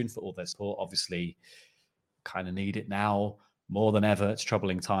Patreon for all their support. Obviously, kind of need it now more than ever. It's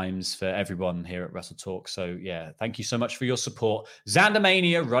troubling times for everyone here at Wrestle Talk. So yeah, thank you so much for your support.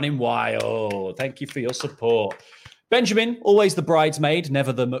 Xandermania running wild. Thank you for your support. Benjamin, always the bridesmaid,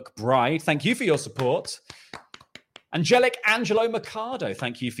 never the McBride. Thank you for your support. Angelic Angelo Mercado,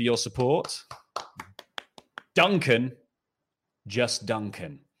 thank you for your support. Duncan, just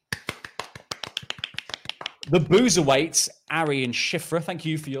Duncan. The Boozerweights, Ari and Shifra, thank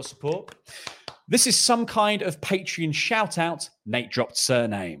you for your support. This is some kind of Patreon shout out. Nate dropped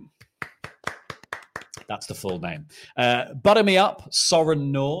surname. That's the full name. Butter Me Up,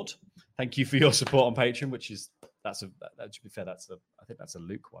 Soren Nord. Thank you for your support on Patreon, which is, that to be fair, I think that's a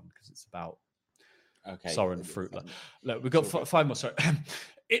Luke one because it's about Soren Fruitler. Look, we've got five more. Sorry.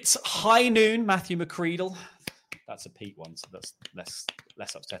 It's High Noon, Matthew McCreedle. That's a Pete one, so that's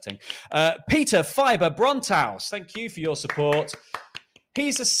less upsetting. Peter Fiber Brontaus, thank you for your support.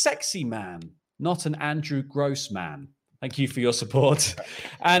 He's a sexy man, not an Andrew Gross man. Thank you for your support.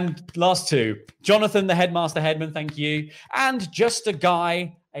 And last two, Jonathan, the Headmaster Headman, thank you. And Just a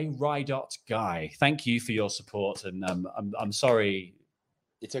Guy, a Rydot Guy. Thank you for your support. And I'm sorry.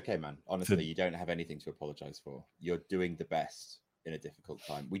 It's okay, man. Honestly, you don't have anything to apologize for. You're doing the best in a difficult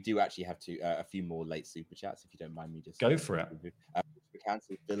time. We do actually have a few more late super chats, if you don't mind me just go for it. The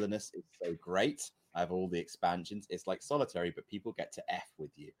Cancel Villainous is so great. I have all the expansions. It's like Solitary, but people get to F with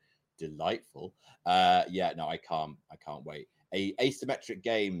you. Delightful. I can't wait. Asymmetric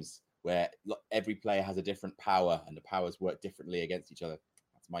games where every player has a different power and the powers work differently against each other.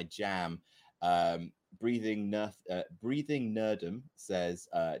 That's my jam. Breathing Nerdum says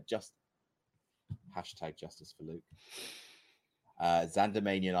just hashtag justice for Luke.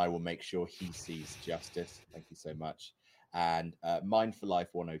 Xandermania and I will make sure he sees justice. Thank you so much. And Mind for Life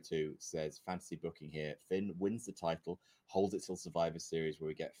 102 says, fantasy booking here. Finn wins the title, holds it till Survivor Series, where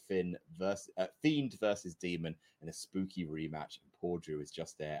we get Fiend versus Demon in a spooky rematch. And poor Drew is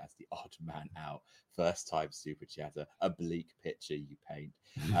just there as the odd man out. First time super chatter. A bleak picture you paint.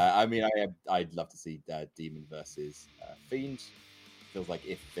 I'd love to see Demon versus Fiend. Feels like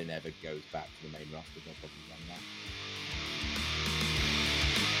if Finn ever goes back to the main roster, they'll probably run that.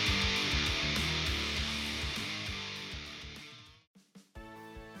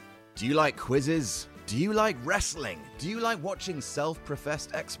 Do you like quizzes? Do you like wrestling? Do you like watching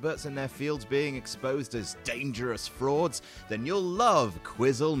self-professed experts in their fields being exposed as dangerous frauds? Then you'll love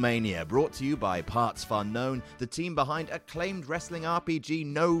Quizzlemania, brought to you by Parts Fun Known, the team behind acclaimed wrestling RPG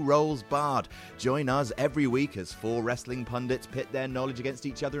No Rolls Barred. Join us every week as four wrestling pundits pit their knowledge against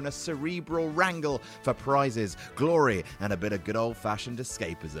each other in a cerebral wrangle for prizes, glory, and a bit of good old-fashioned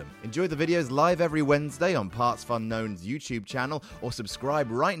escapism. Enjoy the videos live every Wednesday on Parts Fun Known's YouTube channel, or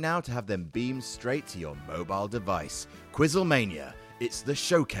subscribe right now to have them beamed straight to your mobile device. Quizzlemania, it's the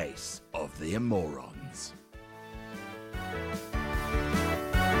showcase of the immorons.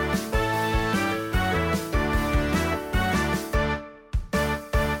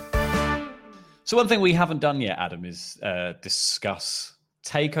 So one thing we haven't done yet, Adam, is discuss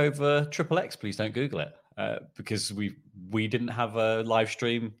TakeOver Triple X. Please don't Google it, because we didn't have a live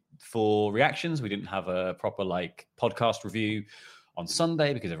stream for reactions. We didn't have a proper podcast review on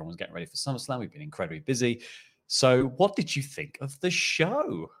Sunday because everyone's getting ready for SummerSlam. We've been incredibly busy. So what did you think of the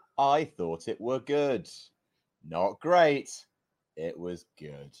show? I thought it were good. Not great. It was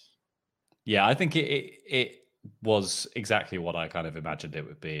good. Yeah, I think it was exactly what I kind of imagined it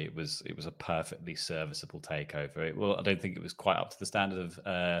would be. It was a perfectly serviceable takeover. I don't think it was quite up to the standard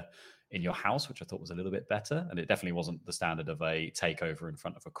of In Your House, which I thought was a little bit better. And it definitely wasn't the standard of a takeover in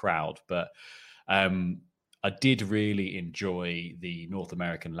front of a crowd. But I did really enjoy the North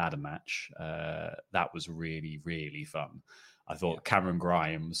American ladder match. That was really, really fun. I thought Cameron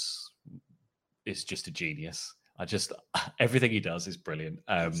Grimes is just a genius. Everything he does is brilliant.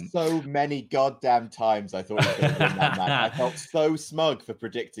 So many goddamn times I thought he was going to win that match. I felt so smug for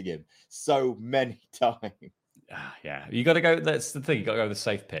predicting him so many times. Yeah, you got to go. That's the thing. You got to go with the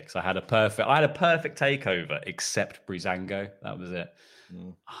safe picks. I had a perfect takeover, except Breezango. That was it.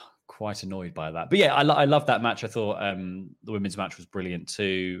 Quite annoyed by that, but yeah, I love that match. I thought the women's match was brilliant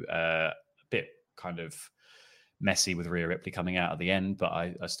too. A bit kind of messy with Rhea Ripley coming out at the end, but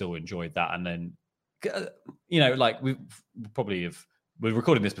I still enjoyed that. And then we're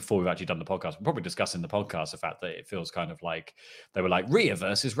recording this before we've actually done the podcast. We're probably discussing the podcast the fact that it feels kind of like they were like Rhea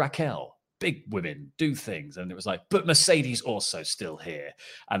versus Raquel. Big women do things, and it was like, but Mercedes also still here.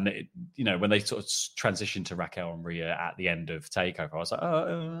 And when they sort of transitioned to Raquel and Rhea at the end of Takeover, I was like,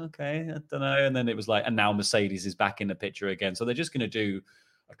 oh, okay, I don't know. And then it was like, and now Mercedes is back in the picture again. So they're just going to do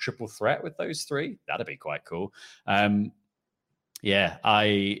a triple threat with those three. That'd be quite cool. The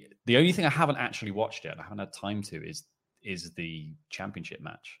only thing I haven't actually watched yet, and I haven't had time to, is the championship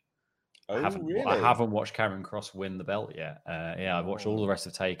match. Oh, really? I haven't watched Karrion Kross win the belt yet. I watched all the rest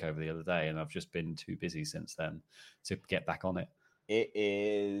of TakeOver the other day, and I've just been too busy since then to get back on it.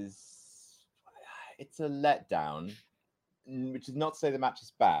 It's a letdown, which is not to say the match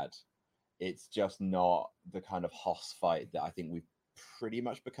is bad. It's just not the kind of hoss fight that I think we've pretty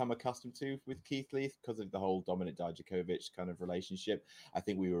much become accustomed to with Keith Lee because of the whole Dominik Dijakovic kind of relationship. I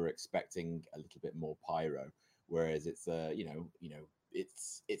think we were expecting a little bit more pyro, whereas it's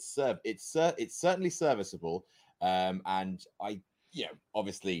it's certainly serviceable. And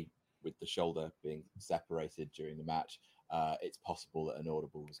obviously with the shoulder being separated during the match, it's possible that an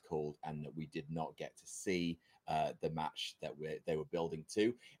audible was called and that we did not get to see the match that they were building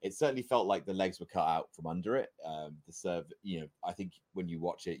to. It certainly felt like the legs were cut out from under it. The serve, I think when you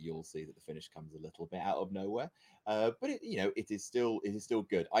watch it, you'll see that the finish comes a little bit out of nowhere. But it is still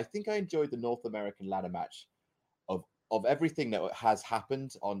good. I think I enjoyed the North American ladder match of everything that has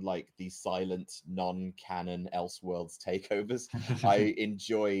happened on like these silent, non-canon Elseworlds takeovers. I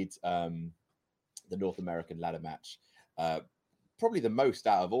enjoyed the North American ladder match probably the most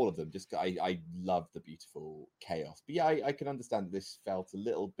out of all of them. Just I love the beautiful chaos. But yeah, I can understand that this felt a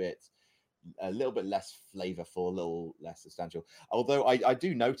little bit less flavorful, a little less substantial. Although I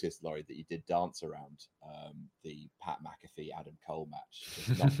do notice, Laurie, that you did dance around the Pat McAfee Adam Cole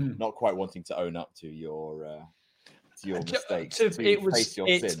match, just not quite wanting to own up to your mistakes. It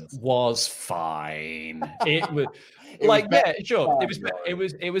was fine. It was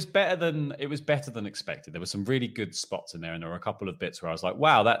It was better than expected. There were some really good spots in there, and there were a couple of bits where I was like,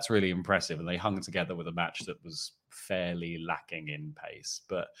 "Wow, that's really impressive." And they hung together with a match that was fairly lacking in pace.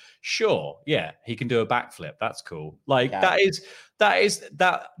 But sure, yeah, he can do a backflip. That's cool. Like that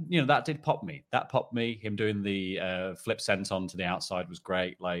did pop me. That popped me. Him doing the flip senton to the outside was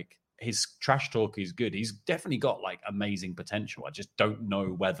great. Like, his trash talk is good. He's definitely got like amazing potential. I just don't know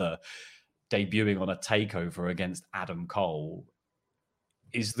whether debuting on a takeover against Adam Cole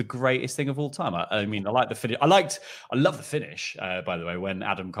is the greatest thing of all time. I mean, I like the finish. I love the finish, by the way, when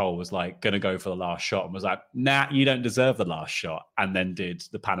Adam Cole was like going to go for the last shot and was like, nah, you don't deserve the last shot. And then did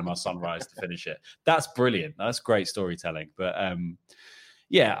the Panama Sunrise to finish it. That's brilliant. That's great storytelling. But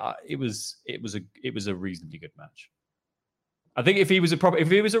yeah, it was a reasonably good match. I think if he was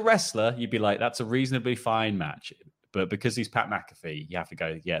a wrestler, you'd be like, that's a reasonably fine match. But because he's Pat McAfee, you have to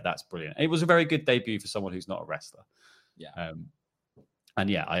go, yeah, that's brilliant. It was a very good debut for someone who's not a wrestler. Yeah. And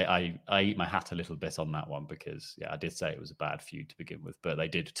yeah, I eat my hat a little bit on that one because, yeah, I did say it was a bad feud to begin with, but they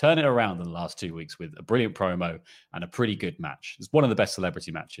did turn it around in the last 2 weeks with a brilliant promo and a pretty good match. It's one of the best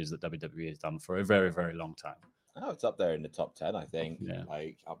celebrity matches that WWE has done for a very, very long time. Oh, it's up there in the top 10, I think. Yeah.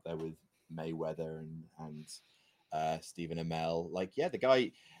 Like up there with Mayweather and Stephen Amell. Like, yeah, the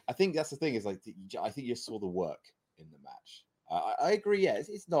guy, I think that's the thing is like, I think you saw the work in the match. I agree. Yeah,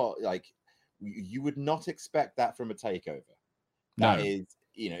 it's not like you would not expect that from a takeover. That is,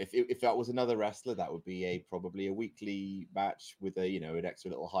 if that was another wrestler, that would be probably a weekly match with an extra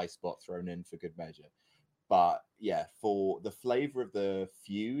little high spot thrown in for good measure. But yeah, for the flavor of the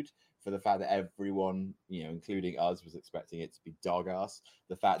feud, for the fact that everyone, including us, was expecting it to be dog ass,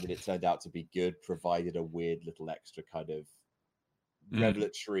 the fact that it turned out to be good provided a weird little extra kind of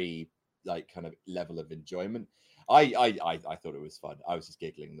revelatory, like kind of level of enjoyment. I thought it was fun. I was just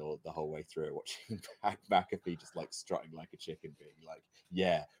giggling the whole way through it, watching McAfee just like strutting like a chicken, being like,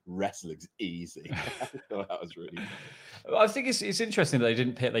 "Yeah, wrestling's easy." I thought that was really fun. I think it's interesting that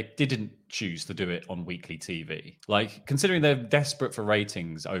they didn't choose to do it on weekly TV. Like, considering they're desperate for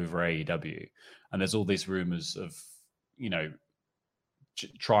ratings over AEW, and there's all these rumors of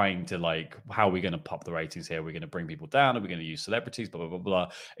trying to like, how are we going to pop the ratings here? Are we going to bring people down? Are we going to use celebrities? Blah blah blah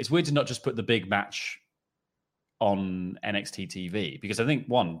blah. It's weird to not just put the big match on NXT TV, because I think,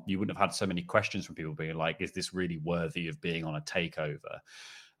 one, you wouldn't have had so many questions from people being like, is this really worthy of being on a takeover?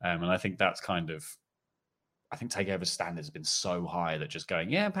 And I think that's I think takeover standards have been so high that just going,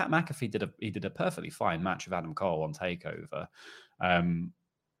 yeah, Pat McAfee did a perfectly fine match with Adam Cole on takeover.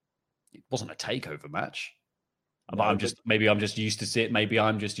 It wasn't a takeover match. No, I'm just used to see it. Maybe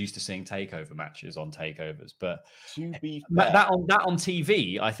I'm just used to seeing takeover matches on takeovers. But to be fair, that on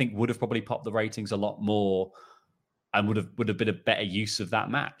TV, I think would have probably popped the ratings a lot more, and would have been a better use of that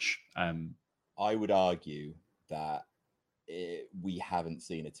match. I would argue that we haven't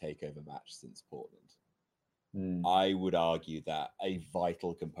seen a takeover match since Portland. I would argue that a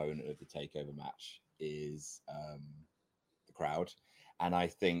vital component of the takeover match is the crowd, and I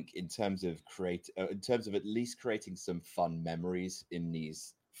think in terms of at least creating some fun memories in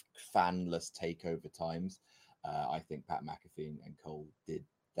these fanless takeover times, I think Pat McAfee and Cole did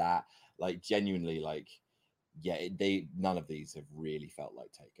that. Like, genuinely, like. Yeah, none of these have really felt like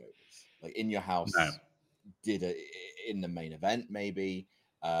takeovers. Like, In Your House did it in the main event, maybe.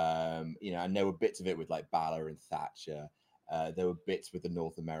 And there were bits of it with like Balor and Thatcher. There were bits with the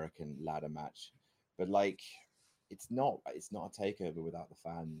North American ladder match, but like, it's not a takeover without the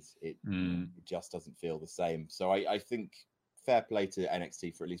fans. It just doesn't feel the same. So I think fair play to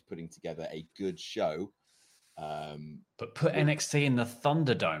NXT for at least putting together a good show. But put NXT in the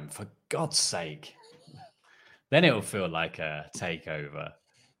Thunderdome, for God's sake. Then it'll feel like a takeover.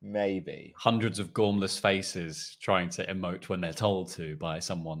 Maybe. Hundreds of gormless faces trying to emote when they're told to by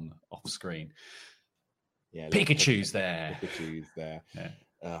someone off screen. Yeah, Pikachu's there. Pikachu's there.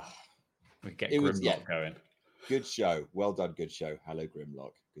 Yeah. We get Grimlock going. Good show. Well done, good show. Hello,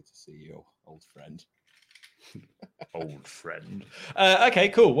 Grimlock. Good to see you, old friend. Old friend. Okay,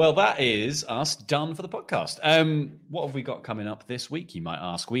 cool. Well, that is us done for the podcast. What have we got coming up this week, you might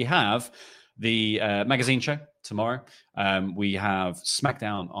ask? We have the magazine show tomorrow. We have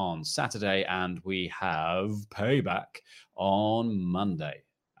SmackDown on Saturday, and we have Payback on Monday.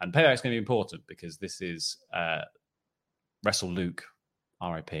 And Payback's going to be important because this is Wrestle Luke,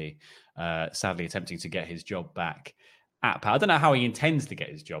 RIP, sadly attempting to get his job back at Power. I don't know how he intends to get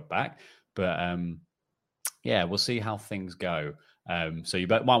his job back, but yeah, we'll see how things go. So you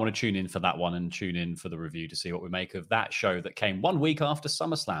might want to tune in for that one and tune in for the review to see what we make of that show that came 1 week after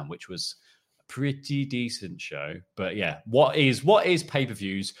SummerSlam, which was a pretty decent show. But yeah, what is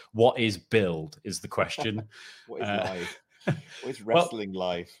pay-per-views? What is build is the question. What is live? What is wrestling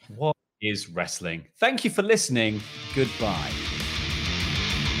life? What is wrestling? Thank you for listening. Goodbye.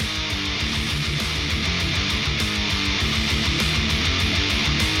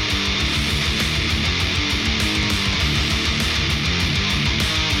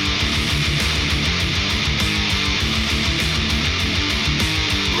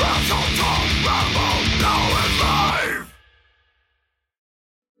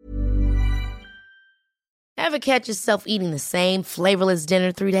 Ever catch yourself eating the same flavorless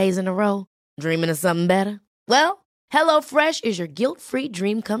dinner 3 days in a row? Dreaming of something better? Well, HelloFresh is your guilt-free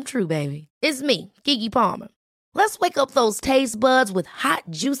dream come true, baby. It's me, Keke Palmer. Let's wake up those taste buds with hot,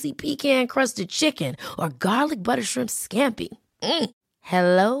 juicy pecan-crusted chicken or garlic butter shrimp scampi.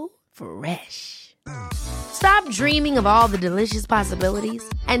 Hello Fresh. Stop dreaming of all the delicious possibilities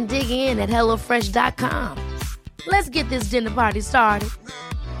and dig in at HelloFresh.com. Let's get this dinner party started.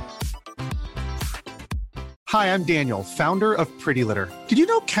 Hi, I'm Daniel, founder of Pretty Litter. Did you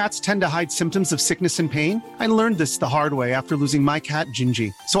know cats tend to hide symptoms of sickness and pain? I learned this the hard way after losing my cat,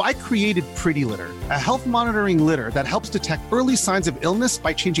 Gingy. So I created Pretty Litter, a health monitoring litter that helps detect early signs of illness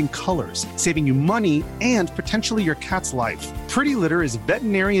by changing colors, saving you money and potentially your cat's life. Pretty Litter is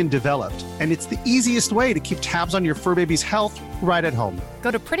veterinarian developed, and it's the easiest way to keep tabs on your fur baby's health right at home.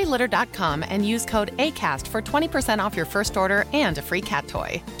 Go to prettylitter.com and use code ACAST for 20% off your first order and a free cat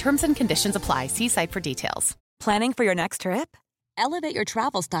toy. Terms and conditions apply. See site for details. Planning for your next trip? Elevate your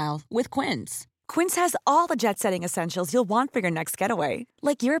travel style with Quince. Quince has all the jet-setting essentials you'll want for your next getaway,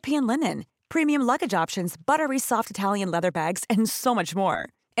 like European linen, premium luggage options, buttery soft Italian leather bags, and so much more.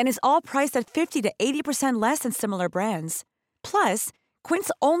 And is all priced at 50 to 80% less than similar brands. Plus, Quince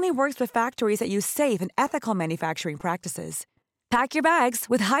only works with factories that use safe and ethical manufacturing practices. Pack your bags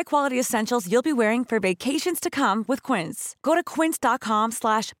with high-quality essentials you'll be wearing for vacations to come with Quince. Go to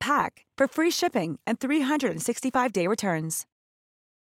quince.com/pack for free shipping and 365-day returns.